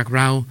ป่วยจากเ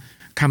รา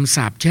คำส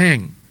าปแช่ง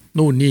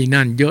นู่นนี่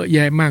นั่นเยอะแย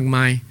ะมากม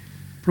าย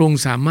พระองค์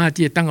สามารถ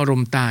ที่จะตั้งอาร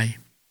มณ์ตาย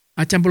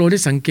อาจารย์เปโลได้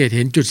สังเกตเ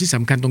ห็นจุดที่ส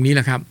ำคัญตรงนี้แห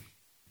ละครับ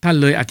ท่าน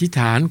เลยอธิษฐ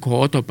านขอ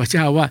ต่อพระเ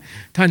จ้าว่า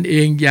ท่านเอ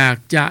งอยาก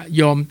จะ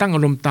ยอมตั้งอา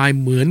รมณ์ตาย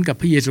เหมือนกับ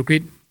พระเยซูคริ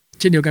สต์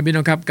เช่นเดียวกันพี่น้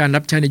องครับการ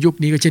รับใช้ในยุค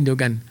นี้ก็เช่นเดียว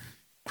กัน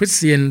คริสเ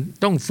ตียน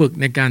ต้องฝึก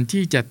ในการ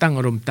ที่จะตั้งอ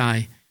ารมณ์ตาย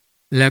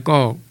แล้ว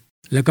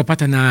ก็พั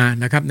ฒนา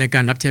นะครับในกา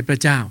รรับใช้พระ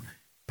เจ้า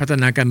พัฒ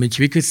นาการเป็นชี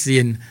วิตคริสเตี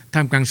ยนท่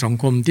ามกลางสัง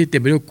คมที่เต็ม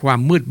ไปด้วยความ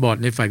มืดบอด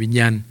ในฝ่ายวิญญ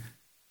าณ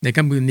ใน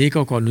ค่ำคืนนี้ก็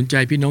ขอหนุนใจ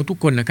พี่น้องทุก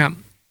คนนะครับ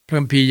พระ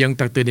คัมภีร์ยัง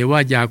ตักเตือนได้ว่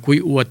าอย่าคุย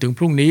อวดถึงพ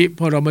รุ่งนี้เพ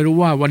ราะเราไม่รู้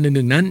ว่าวันห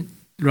นึ่งนั้น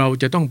เรา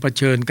จะต้องเผ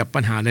ชิญกับปั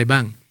ญหาอะไรบ้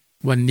าง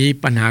วันนี้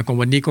ปัญหาของ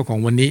วันนี้ก็ขอ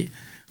งวันนี้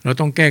เรา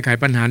ต้องแก้ไข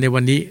ปัญหาในวั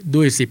นนี้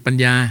ด้วยสิบปัญ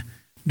ญา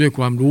ด้วยค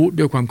วามรู้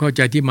ด้วยความเข้าใ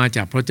จที่มาจ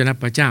ากพระวจนะ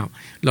พระเจ้า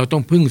เราต้อ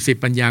งพึ่งสิบ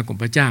ปัญญาของ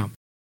พระเจ้า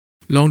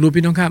ลองดู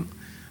พี่น้องครับ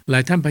หลา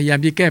ยท่านพยายาม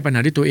ที่แก้ปัญหา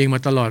ด้วยตัวเองมา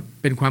ตลอด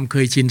เป็นความเค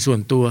ยชินส่วน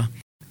ตัว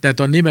แต่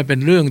ตอนนี้มันเป็น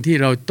เรื่องที่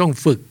เราต้อง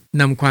ฝึก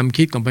นำความ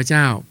คิดของพระเ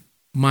จ้า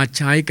มาใ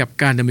ช้กับ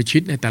การดำเนินชี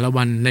วิตในแต่ละ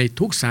วันใน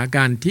ทุกสถานก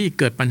ารณ์ที่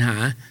เกิดปัญหา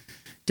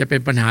จะเป็น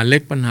ปัญหาเล็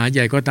กปัญหาให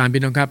ญ่ก็ตาม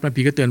พี่น้องครับพระ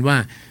พีก็เตือนว่า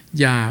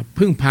อย่า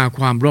พึ่งพาค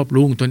วามรอบ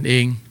รู้ของตนเอ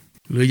ง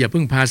หรืออย่า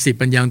พึ่งพาสิบ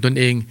ปัญญาของตน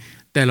เอง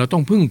แต่เราต้อ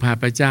งพึ่งพา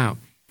พระเจ้า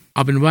เอ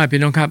าเป็นว่าพี่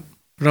น้องครับ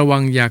ระวั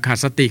งอย่าขาด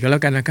สติกันแล้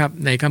วกันนะครับ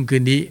ในค่ำคื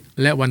นนี้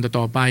และวันต่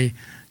อๆไป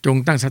จง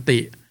ตั้งสติ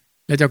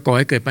และจะก่อใ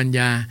ห้เกิดปัญญ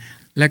า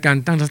และการ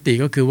ตั้งสติ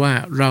ก็คือว่า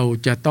เรา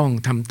จะต้อง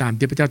ทำตาม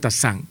ที่พระเจ้าตรัส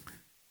สั่ง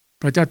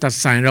พระเจ้าตรัส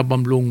สั่งเราบ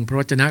ำรุงพระ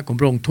วจนะของ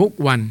พระองค์ทุก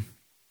วัน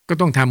ก็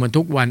ต้องทำกัน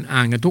ทุกวันอ่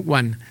านกันทุกวั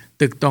น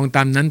ตึกตองต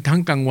ามนั้นทั้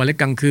งกลางวันและ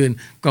กลางคืน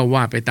ก็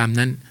ว่าไปตาม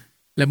นั้น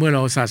และเมื่อเร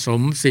าสะสม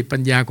สิบปั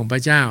ญญาของพร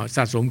ะเจ้าส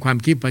ะสมความ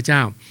คิดพระเจ้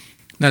า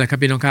นั่นแหละครับ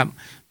พี่น้องครับ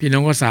พี่น้อ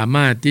งก็สาม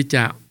ารถที่จ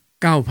ะ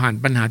ก้าวผ่าน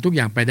ปัญหาทุกอ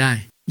ย่างไปได้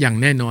อย่าง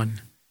แน่นอน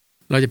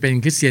เราจะเป็น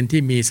คริสเตียน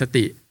ที่มีส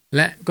ติแ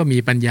ละก็มี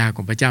ปัญญาข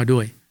องพระเจ้าด้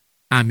วย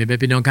อาเมนไป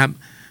พี่น้องครับ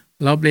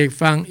เราเบรก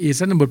ฟังอีก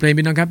สักหนึ่งบทเพลง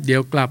พี่น้องครับเดี๋ย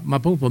วกลับมา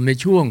พบผมใน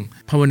ช่วง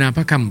ภาวนาพ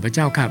ระคำของพระเ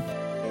จ้าครับ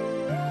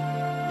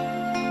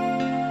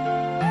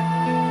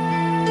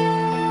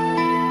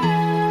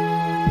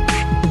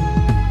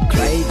ใค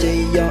รจะ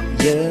เยาะ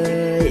เย้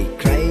ย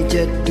ใครจ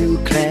ะดู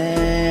แคล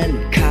น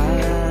ข้า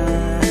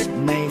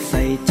ไม่ใ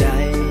ส่ใจ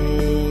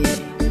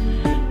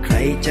ใคร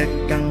จะ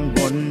กังว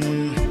ล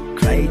ใ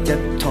ครจะ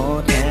ท้อ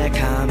แท้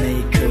ข้าไม่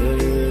เค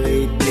ย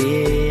เปลี่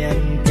ย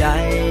นใจ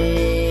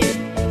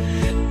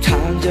ท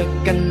างจะ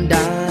กันด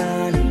า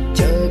รเ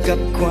จอกับ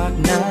ขวาก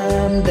น้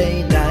ำใ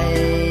ด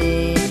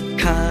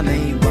ๆข้าไม่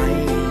ไหว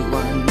ห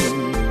วั่น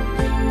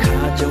ข้า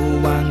จะ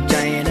วางใจ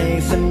ใน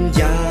สัญ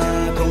ญา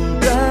ของ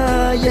พระ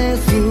เย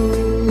ซู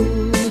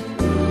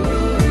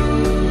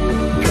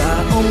พระ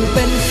องค์เ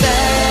ป็นแส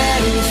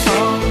งส่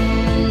อง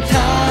ท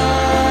า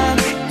ง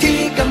ที่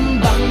ก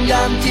ำบังย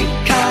ามที่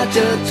ข้าเจ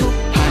อทุก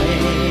ข์ภัย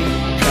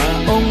พระ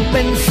องค์เ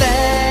ป็นแส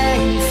ง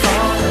ส่อ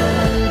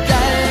งใจ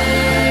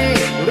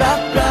รั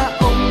กพระ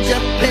องค์จะ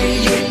พ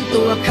ยุง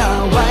ตัวข้า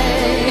ไว้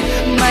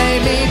ไม่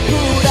มี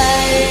ผู้ใด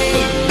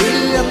เ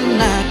อื้อม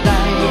หน้าใด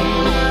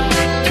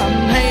ท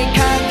ำให้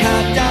ข้าขา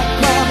ดจาก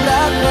ความ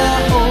รักพระ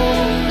อง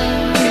ค์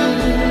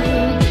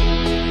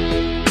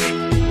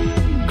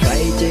ใคร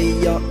จะ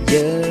เยาะเ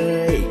ย้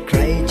ยใคร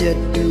จะ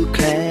ดูแค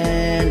ล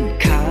น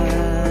ข้า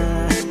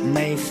ไ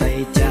ม่ใส่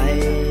ใจ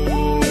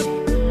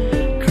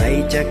ใคร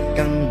จะ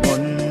กังว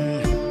ล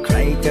ใคร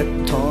จะ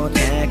ท้อแ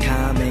ท้ข้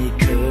าไม่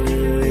เค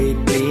ย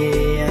เปลี่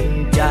ยน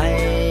ใจ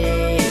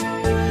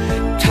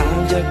ทาง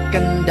จะ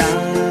กันดา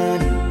ร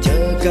เจ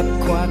อกับ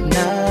ขวาก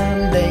น้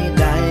ำใ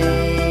ด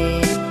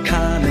ๆข้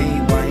าไม่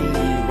ไหว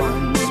หวั่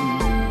น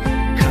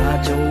ข้า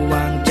จะว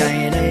างใจ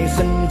ใน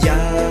สัญญ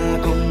า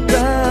ของพร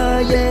ะ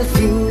เย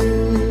ซู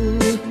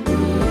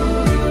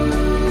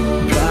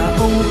พระ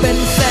องค์เป็น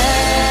แส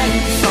ง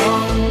ส่อ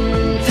ง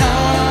ทา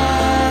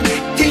ง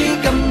ที่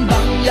กำบั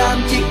งยาม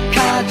ที่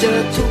ข้าเจ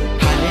อทุกข์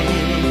ภัย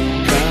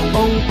พระอ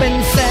งค์เป็น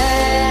แส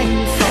ง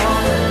ส่อ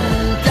ง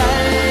ใจ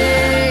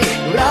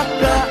รัก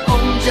พระอ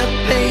งค์จะ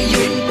พ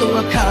ยุงตัว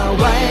ข้า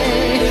ไว้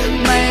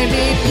ไม่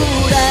มีผู้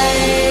ใด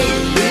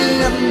เหนื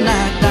ออำน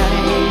าจใด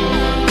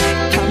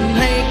ทำใ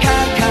ห้ข้า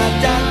ขาด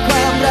จากคว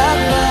ามรัก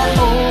พระ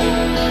องค์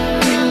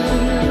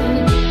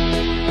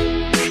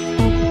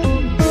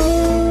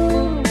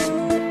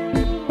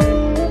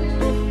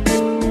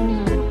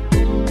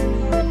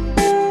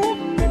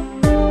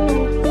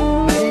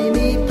ไม่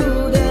มีผู้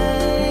ใด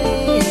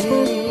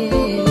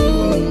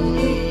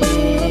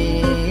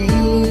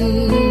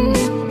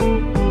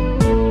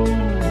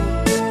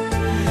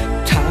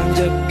ทางจ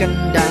ะกัน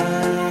ดา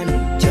ร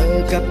เจอ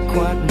กับขว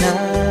ากน้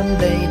ำ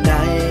ใด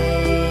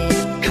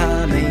ๆข้า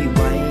ไม่ไห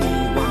ว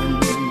หวั่น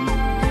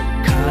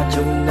ข้าจ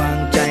ะวาง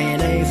ใจ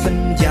ในสัญ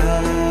ญา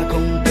ขอ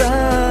งพระ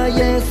เ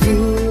ยซู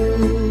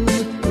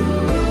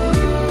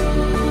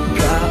พ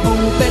ระอง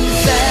ค์เป็น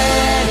แส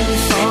ง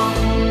ส่อง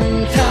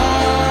ทา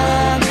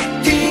ง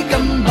ที่ก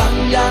ำบัง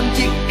ยาม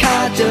ที่ข้า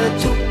เจอ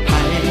ทุกข์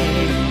ภัย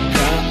พ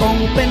ระอง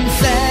ค์เป็น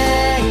แส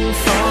ง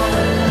ส่อง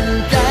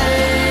ใจ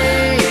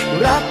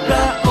รักพร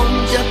ะอง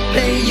ค์จะพ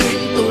ยุง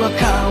ตัว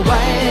ข้าไ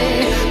ว้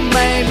ไ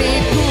ม่มี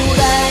ผู้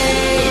ใด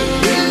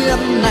เหนืออ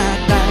ำนาจ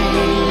ใด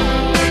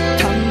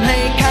ทำให้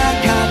ข้า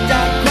ขาดจ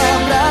ากควา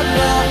มรักพ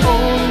ระอ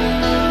งค์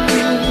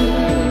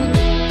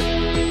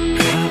พ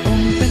ระอง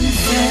ค์เป็น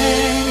แส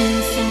ง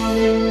ส่อง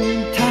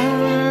ทา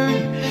ง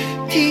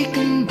ที่ก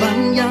ำบัง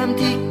ยาม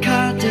ที่ข้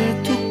าเจอ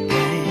ทุกข์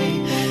ภัย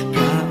พ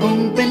ระอง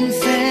ค์เป็น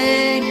แส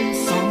ง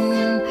ส่อง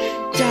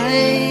ใจ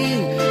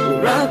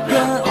รักพร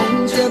ะอง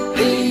ค์จะพ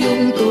ยุ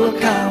งตัว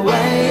ข้าไ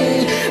ว้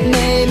ไ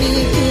ม่มี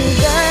ผู้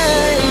ใด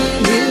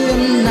เหนืออ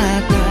ำนา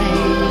จใด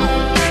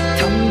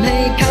ทำให้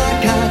ข้า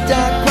ขาดจ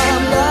ากควา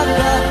มรัก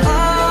พร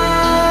ะอ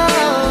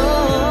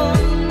ง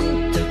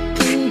ค์จะ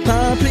พึ่งพ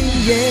าพระ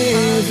เย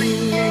ซู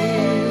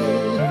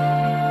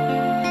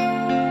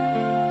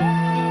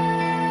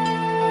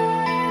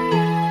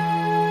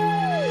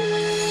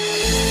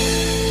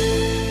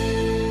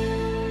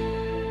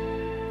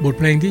บท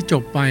เพลงที่จ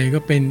บไปก็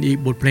เป็นอีก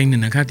บทเพลงหนึ่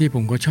งนะครับที่ผ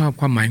มก็ชอบ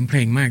ความหมายของเพล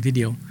งมากทีเ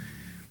ดียว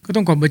ก็ต้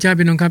องขอบพระเจ้า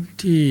พี่น้องครับ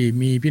ที่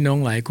มีพี่น้อง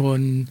หลายคน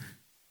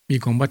มี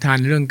ของประทาน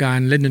เรื่องการ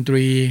เล่นดนต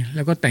รีแ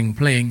ล้วก็แต่งเ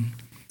พลง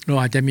เรา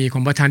อาจจะมีขอ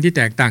งประทานที่แ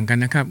ตกต่างกัน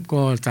นะครับ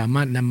ก็สาม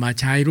ารถนำมา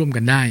ใช้ร่วม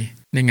กันได้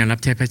ในงานรับ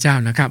ใช้พระเจ้า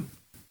นะครับ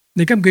ใน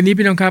ค่ำคืนนี้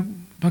พี่น้องครับ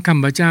พระค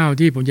ำพระเจ้า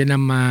ที่ผมจะน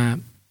ำมา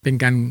เป็น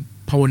การ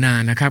ภาวนา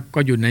นะครับก็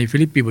อยู่ในฟิ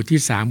ลิปปีบท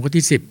ที่3ข้อ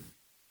ที่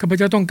10ข้าพเ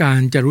จ้าต้องการ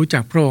จะรู้จั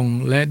กพระองค์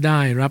และได้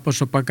รับประ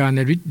สบการณ์ใ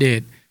นฤทธิเด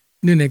ช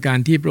เนื่องในการ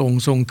ที่พระอง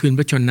ค์ทรงคืนพ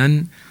ระชนนั้น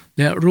แ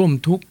ละร่วม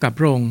ทุกข์กับ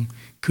พระองค์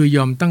คือย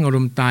อมตั้งอาร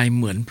มณ์ตายเ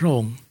หมือนพระอ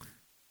งค์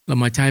เรา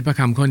มาใช้พระ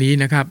คำข้อนี้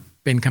นะครับ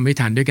เป็นคำอธิษ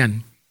ฐานด้วยกัน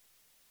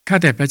ข้า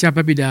แต่พระเจ้าพ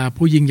ระบิดา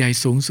ผู้ยิ่งใหญ่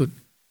สูงสุด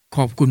ข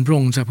อบคุณพระอ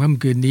งค์สำหรับค่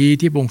ำคืนนี้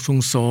ที่พระองค์ทรง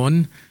สอน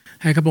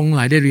ให้ข้าพระองค์ห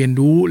ลายได้เรียน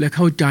รู้และเ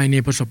ข้าใจใน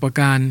ประสบ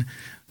การณ์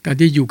การ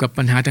ที่อยู่กับ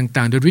ปัญหา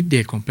ต่างๆโดยฤทธิเด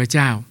ชของพระเ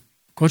จ้า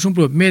ขอทรงโป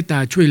รดเมตตา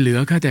ช่วยเหลือ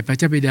ข้าแต่พระ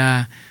เจ้าบิดา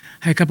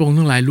ให้ข้าพระองค์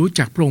ทั้งหลายรู้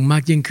จักพระองค์มา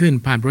กยิ่งขึ้น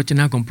ผ่านพระวจ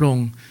นะของพระอง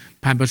ค์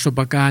ผ่านประสบ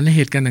การณ์และเ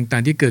หตุการณ์ต่า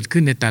งๆที่เกิดขึ้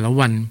นในแต่ละ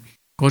วัน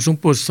ขอทรง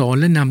โปรดสอน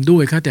และนำด้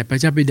วยข้าแต่พระ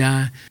เจ้าบิดา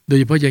โดย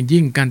เฉพาะอย่าง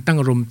ยิ่งการตั้ง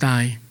อารมณ์ตา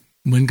ย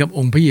เหมือนกับอ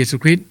งค์พระเยซู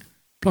คริสต์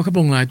เพราะข้าพร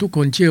ะองค์หลายทุกค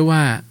นเชื่อว่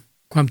า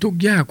ความทุกข์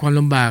ยากความ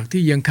ลำบาก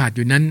ที่ยังขาดอ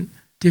ยู่นั้น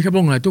ที่ข้าพระ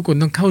องค์หลายทุกคน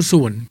ต้องเข้า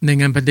ส่วนใน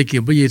งานพันธกิจ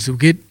พระเยซู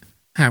คริสต์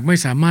หากไม่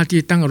สามารถ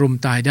ที่ตั้งอารมณ์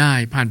ตายได้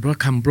ผ่านพระ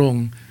คำพระอง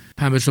ค์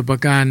ผ่านประสบ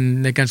การณ์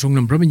ในการทรงน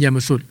ำพระวิญญาณบ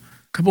ริสุทธิ์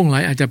ข้าพระองค์หลา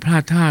ยอาจจะพลา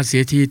ดท่าเสี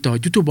ยทีต่อ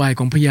ยุทธบายข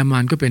องพญามา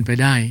รก็เป็นไป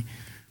ได้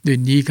ด้วย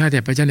นี้ข้าแต่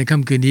พระเจ้าในค่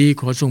ำคืนนี้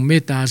ขอทรงเม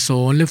ตตาส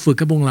อนและฝึก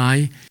ข้าพระองค์หลาย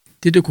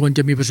ที่ทุกคนจ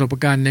ะมีประสบ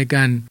การณ์ในก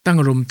ารตั้ง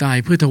อารมณ์ตาย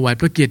เพื่อถวาย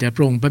พระเกียรติแด่พ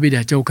ระองค์พระบิด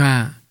าเจ้าข้า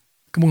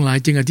ข้าพระองค์หลาย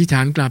จึงอธิษฐ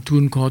านกราบทู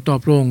ลขอต่อ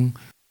พระองค์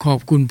ขอบ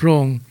คุณพระอ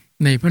งค์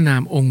ในพระนา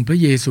มองค์พระ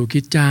เยซูค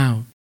ริสต์เจ้า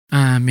อ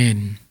าเมน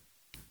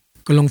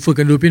ก็ลองฝึก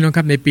กันดูพี่น้องค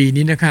รับในปี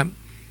นี้นะครับ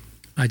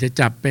อาจจะ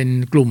จับเป็น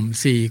กลุ่ม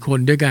4คน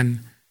ด้วยกัน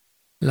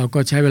เราก็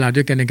ใช้เวลาด้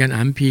วยกันในการอ่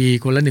านพี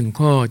คนละ1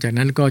ข้อจาก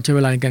นั้นก็ใช้เว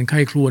ลาในการใคร่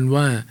ครวญ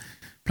ว่า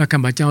พระค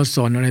ำพระเจ้าส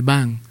อนอะไรบ้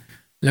าง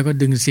แล้วก็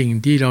ดึงสิ่ง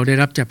ที่เราได้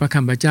รับจากพระค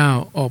ำพระเจ้า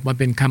ออกมา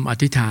เป็นคำอ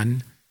ธิษฐาน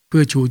เพื่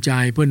อชูใจ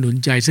เพื่อหนุน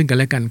ใจซึ่งกัน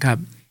และกันครับ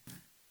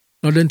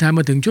เราเดินทาง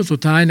มาถึงช่วงสุ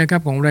ดท้ายนะครั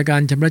บของรายการ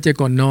ชำระใจ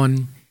ก่อนนอน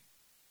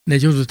ใน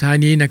ช่วงสุดท้าย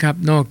นี้นะครับ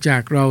นอกจา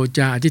กเราจ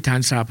ะอธิษฐาน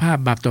สารภาพ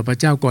บาปต่อพระ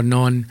เจ้าก่อนน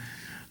อน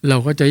เรา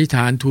ก็จะอธิษฐ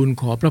านทูล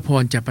ขอพระพ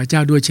รจากพระเจ้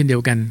าด้วยเช่นเดีย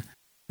วกัน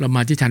เรามา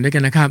อธิษฐานด้วยกั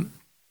นนะครับ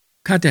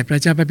ข้าแต่พระ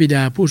เจ้าพระบิด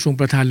าผู้ทรง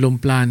ประทานลม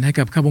ปราณให้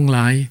กับข้าพระองค์หล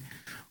าย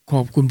ข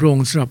อบคุณพระอง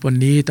ค์สำหรับวัน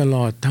นี้ตล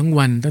อดทั้ง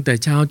วันตั้งแต่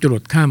เช้าจร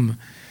ดค่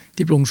ำที่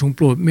ที่พระองค์ทรงโ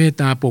ปรดเมต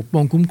ตาปกป้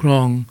องคุ้มคร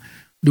อง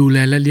ดูแล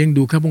และเลี้ยง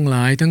ดูข้าพงหล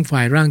ายทั้งฝ่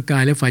ายร่างกา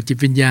ยและฝ่ายจิต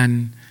วิญญาณ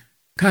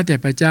ข้าแต่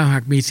พระเจ้าหา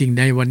กมีสิ่ง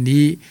ใดวัน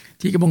นี้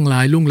ที่ข้าพงหลา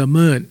ยล่วงละเ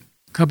มิด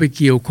เข้าไป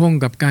เกี่ยวข้อง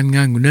กับการง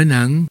านของเนื้อห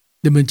นัง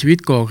ดำเนินชีวิต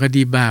ก่อค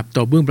ดีบาปต่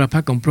อเบื้องพระพั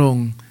กของพระอง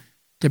ค์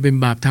จะเป็น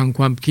บาปทางค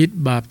วามคิด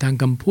บาปทาง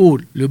คำพูด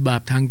หรือบา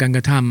ปทางการก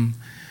ระท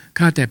ำ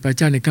ข้าแต่พระเ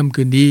จ้าในค่ำ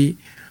คืนนี้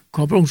ข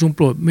อพระองค์ทรงโป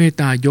รดเมต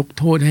ตายก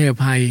โทษให้อ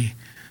ภัย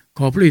ข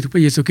อพระฤทธิ์พร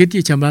ะเยซูคริสต์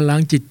ที่ชำระล้า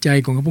งจิตใจ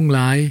ของข้าพงหล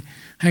าย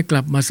ให้ก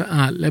ลับมาสะอ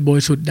าดและบ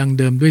ริสุทธิ์ดัง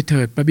เดิมด้วยเ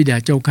ถิดพระบิดา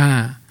เจ้าข้า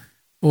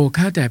โอ้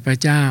ข้าแต่พระ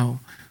เจ้า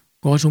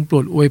ขอทรงโปร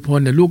ดอวยพร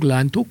แด่ลูกหลา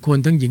นทุกคน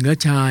ทั้งหญิงและ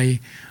ชาย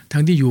ทั้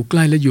งที่อยู่ใก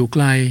ล้และอยู่ไก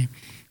ล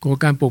ขอ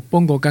การปกป้อ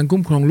งขอการคุ้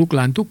มครองลูกห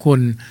ลานทุกคน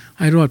ใ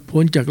ห้รอด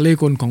พ้นจากเล่ห์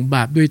กลของบ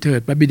าปด้วยเถิด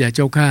พระบิดาเ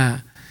จ้าข้า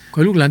ขอ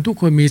ลูกหลานทุก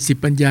คนมีสิท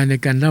ธิปัญญาใน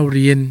การเล่าเ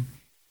รียน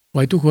ขอ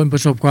ให้ทุกคนปร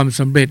ะสบความ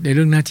สำเร็จในเ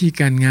รื่องหน้าที่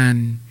การงาน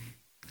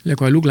และ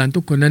ขอให้ลูกหลานทุ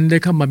กคนนั้นได้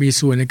เข้ามามี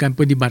ส่วนในการ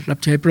ปฏิบัติรับ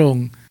ใช้พระอง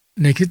ค์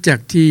ในคริสตจัก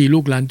รที่ลู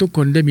กหลานทุกค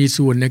นได้มี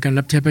ส่วนในการ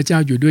รับใช้พระเจ้า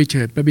อยู่ด้วยเ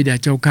ถิดพระบิดา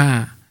เจ้าข้า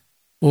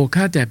โอ้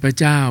ข้าแต่พระ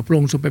เจ้าพระอ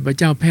งค์ทรงเป็นพระ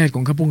เจ้าแพทย์ข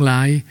องข้าพงหล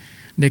าย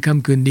ในค่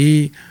ำคืนนี้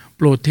โ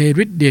ปรดเท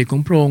ฤทธิ์เดชขอ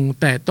งพระองค์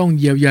แต่ต้อง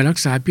เยียวยารัก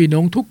ษาพี่น้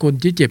องทุกคน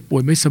ที่เจ็บป่ว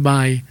ยไม่สบ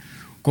าย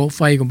ขอไ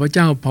ฟของพระเ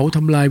จ้าเผาท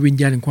ำลายวิญ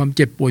ญาณแห่งความเ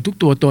จ็บป่วยทุก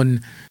ตัวตน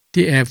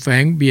ที่แอบแฝ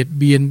งเบียด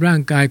เบียนร่า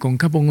งกายของ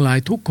ข้าพงหลาย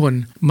ทุกคน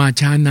มา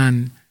ช้านาน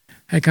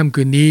ให้ค่ำ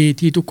คืนนี้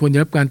ที่ทุกคนได้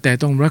รับการแต่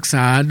ต้องรักษ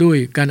าด้วย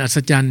การอัศ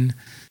จรรย์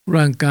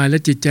ร่างกายและ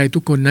จิตใจทุ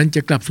กคนนั้นจ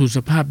ะกลับสู่ส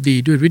ภาพดี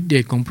ด้วยฤทธิ์เด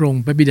ชของพระอง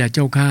ค์พระบิดาเ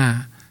จ้าข้า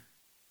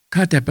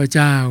ข้าแต่พระเ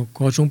จ้าข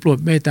อทรงโปรด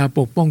เมตตาป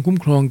กป้องคุ้ม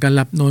ครองการห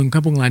ลับนอนข้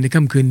าพงหลายใน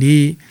ค่ำคืน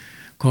นี้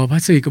ขอพระ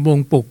สิริของพระอ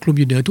งค์ปกคลุม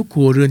อยู่เหนือทุกค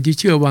รัวเรือนที่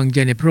เชื่อวางใจ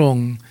ในพระอง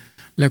ค์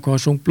และขอ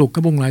ทรงปลุกข้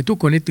าพงหลายทุก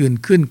คนให้ตื่น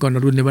ขึ้นก่อนอ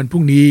รุณในวันพ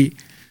รุ่งนี้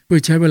เพื่อ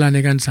ใช้เวลาใน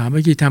การสามั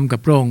คคีธรรมกับ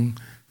พระองค์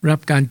รับ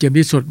การเจิม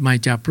ที่สดใหม่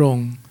จากพระอง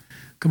ค์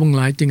ข้าพงห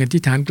ลายจึงอธิ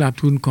ษฐานกราบ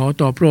ทูลขอ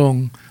ต่อพระอง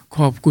ค์ข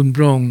อบคุณพ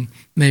ระองค์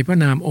ในพระ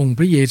นามองค์พ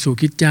ระเยซู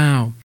คริสต์เจ้า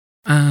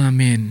อาเ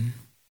มน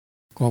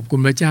ขอบคุ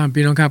ณพระเจ้า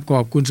พี่น้องครับข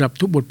อบคุณสำหรับ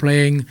ทุกบทเพล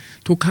ง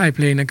ทุกค่ายเพ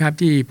ลงนะครับ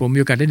ที่ผมมี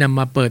โอกาสได้นำ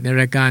มาเปิดใน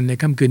รายการใน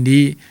ค่ำคืน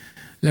นี้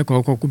และข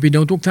อบคุณพี่น้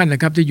องทุกท่านน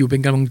ะครับที่อยู่เป็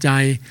นกำลังใจ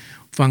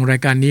ฟังรา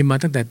ยการนี้มา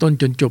ตั้งแต่ต้น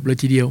จนจบเลย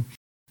ทีเดียว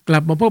กลั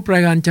บมาพบรา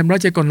ยการชำระ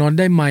ใจก่อนนอน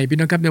ได้ใหม่พี่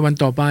น้องครับในวัน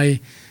ต่อไป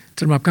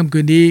สำหรับค่ำคื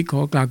นนี้ขอ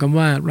กล่าวคำ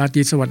ว่าราต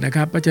รีสวัสดิ์นะค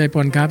รับพระเจ้าอวยพ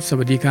รครับส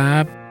วัสดีครั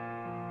บ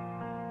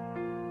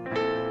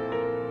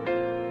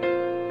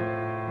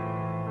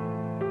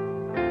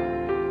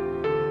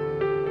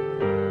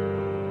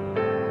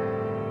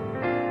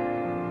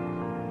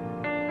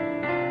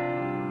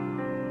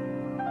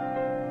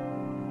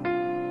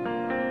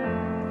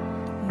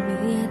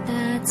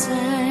ใจ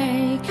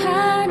ข้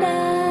าไ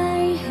ด้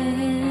เห็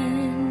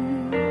น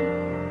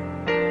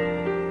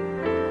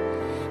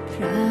พ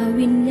ระ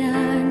วิญญ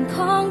าณข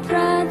องพร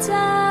ะเ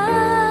จ้า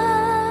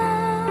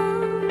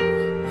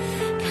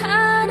ข้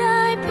าไ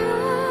ด้พ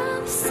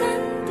บสั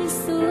นติ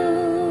สุ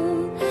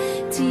ข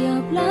ที่อ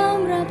บล้อม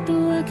รับตั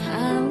วข้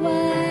าไ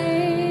ว้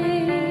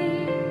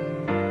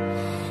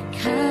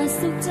ข้า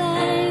สุขใจ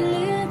เห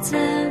ลือจ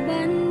ะบ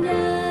รรยา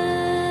ย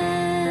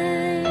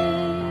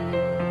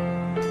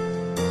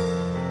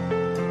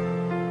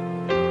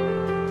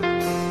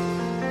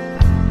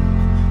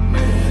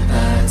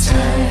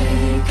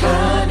ข้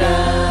าไ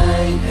ด้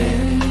เห็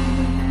น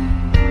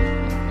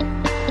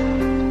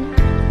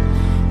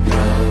พร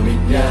ะวิ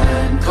ญญา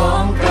ณขอ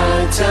งพระ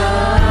เจ้า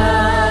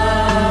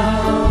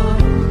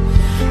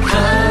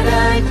ข้าไ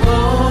ด้พ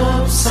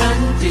บสัน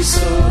ติ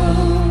สุ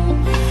ข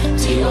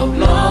ที่อบ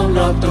ล้อมร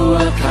อบตัว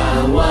ข้า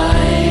ไว้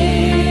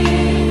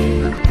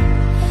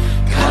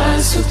ข้า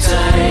สุขใจ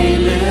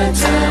เหลือ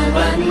จะบ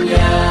รรย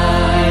า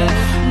ย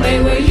ไม่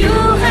ว่าอ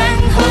ยู่แห่ง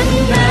หน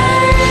ใด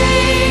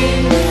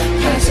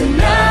ข้าจะ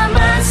น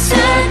มัส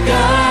ก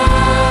า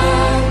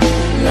ร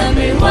และไ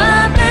ม่ว่า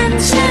เป็น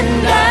เช่น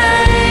ใด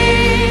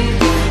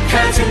ข้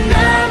าจะน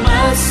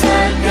มัส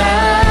กา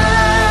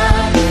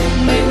ร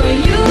ไม่ว่า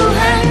อยู่แ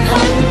ห่งห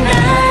นใด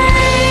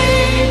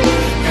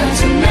ข้าจ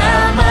ะน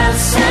มั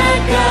ส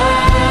กา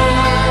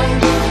ร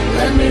แล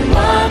ะไม่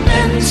ว่าเป็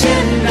นเช่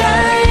นใด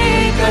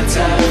ก็จ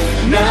ะ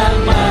น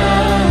มั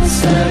ส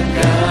ก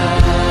าร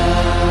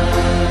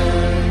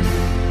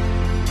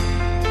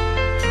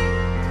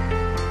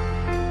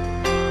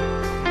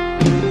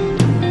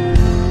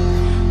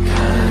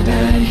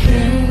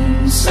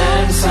แส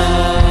งส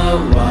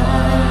ว่า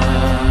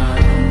ง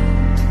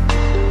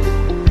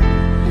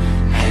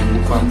แห่ง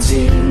ความจ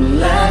ริง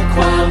และค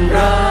วาม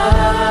รั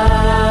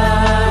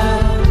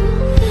ก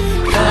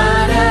ข้า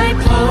ได้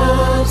พ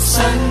บ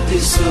สันติ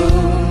สุ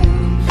ข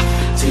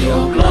ที่อ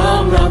บล้อ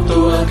มรอบ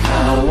ตัวข้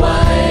าไว้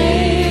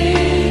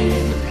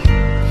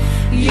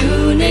อยู่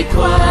ในค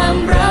วาม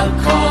รัก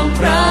ของพ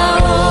ระ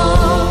อ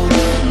งค์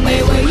ไม่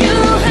ว่าอ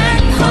ยู่แห่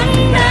งหน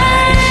ใด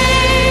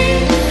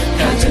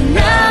ข้าจะน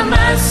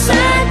มัส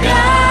ก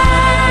า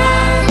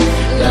ร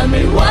และไ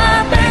ม่ว่า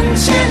เป็น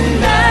เช่น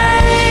ใด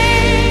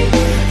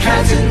ข้า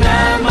จะน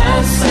มั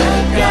ส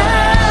กา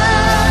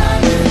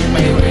รไ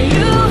ม่ว่าอ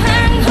ยู่แ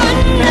ห่งหน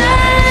ใด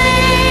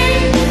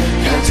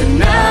ข้าจะ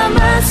น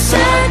มัส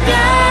ก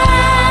า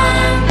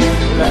ร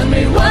และไ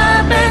ม่ว่า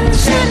เป็น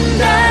เช่น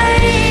ใด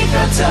ก็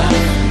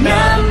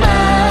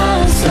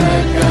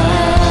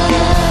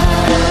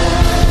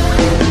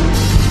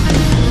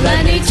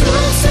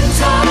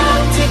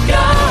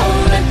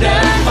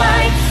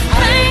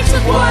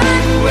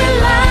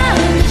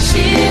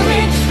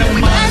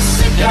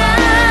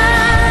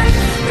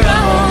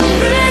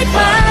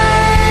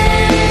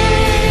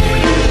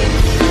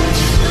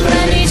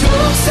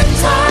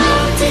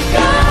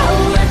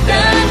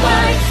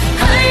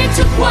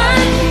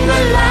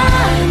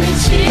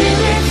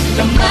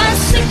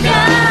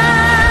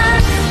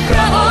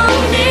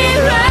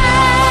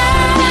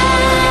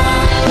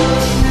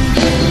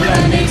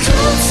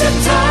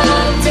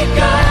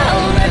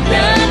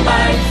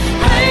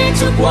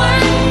ทุกวั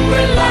นเว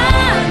ลา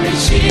ใน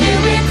ชี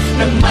วิต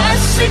นมั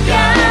สก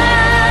า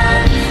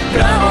รพ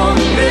ระอง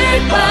ค์เรื่อย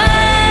ไป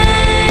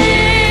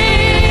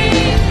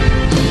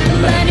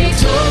และใน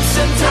ทุกเ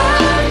ส้นทา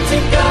ง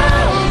ที่ก้า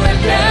วและ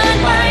เดิน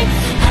ไป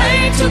ให้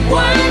ทุก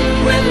วัน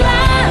เวล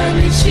าใน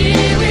ชี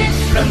วิต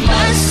น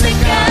มัส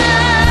กา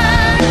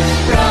ร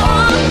พระอ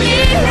งค์นิ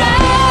รั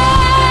นด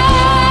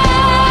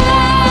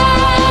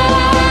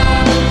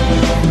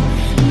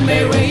ร์ไม่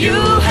ว่าอ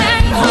ยู่แห่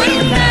งหน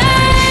ไหน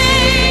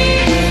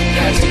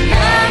ข้าจะน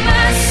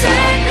มัส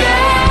กา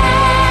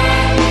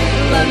ร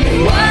และไม่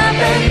ว่าเ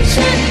ป็นเ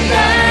ช่นใด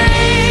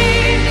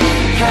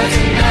ข้าจ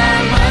ะน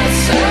มั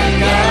ส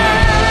กา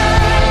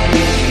ร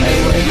ไม่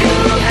ว่าอยู่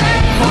แห่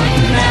งหน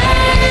ไหน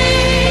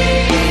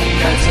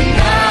ข้าจะ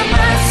น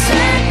มัส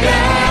ก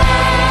า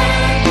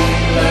ร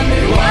และไม่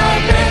ว่า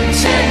เป็น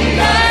เช่น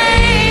ใด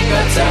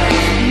ก็จะ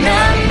น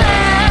มั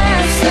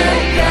ส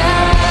กา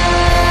ร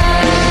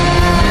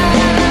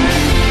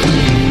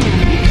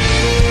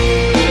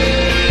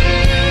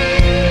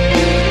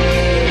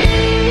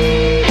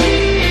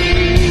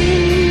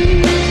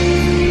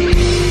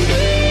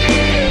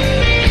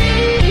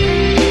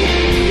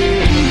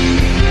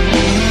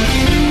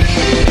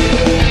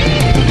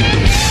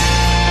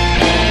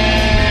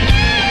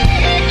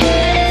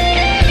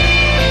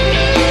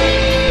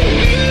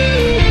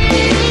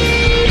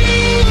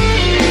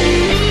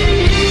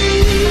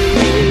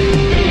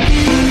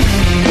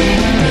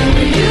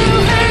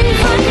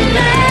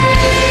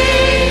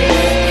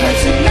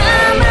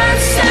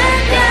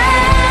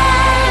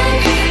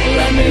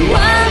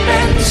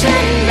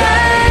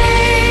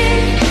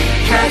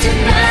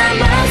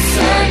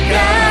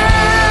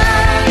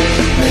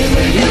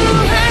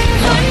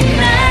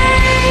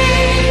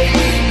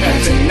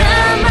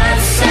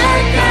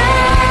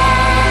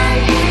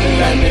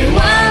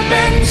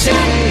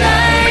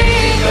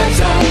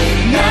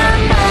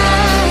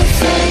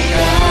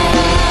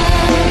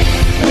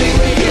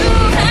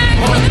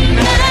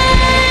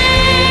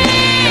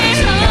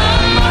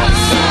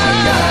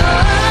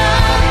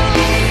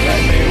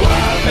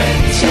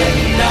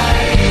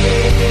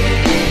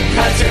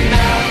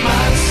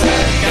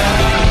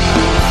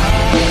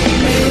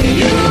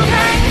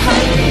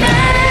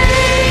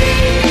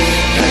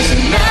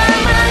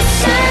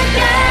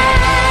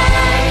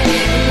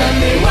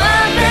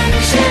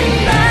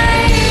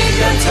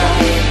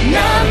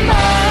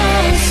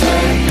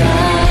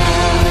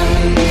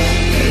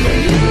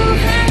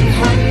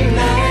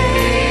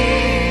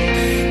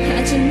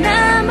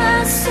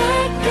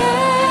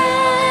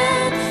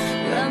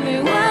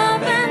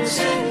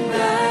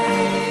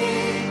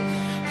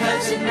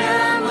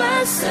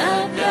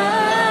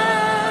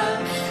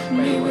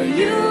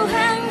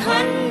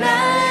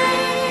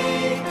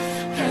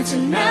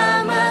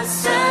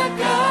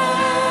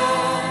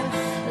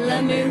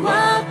ไม่ว่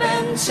าเป็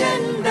นเช่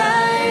นใด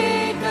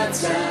ก็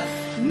จะ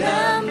น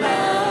มั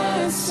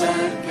ส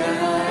กา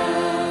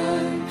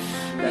ร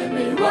และไ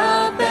ม่ว่า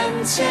เป็น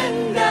เช่น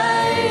ใด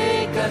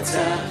ก็จ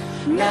ะ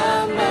น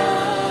มั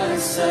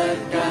ส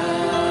กา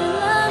ร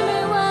และไม่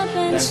ว่า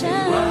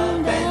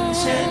เป็น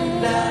เช่น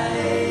ใด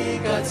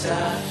ก็จะ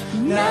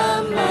น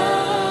มั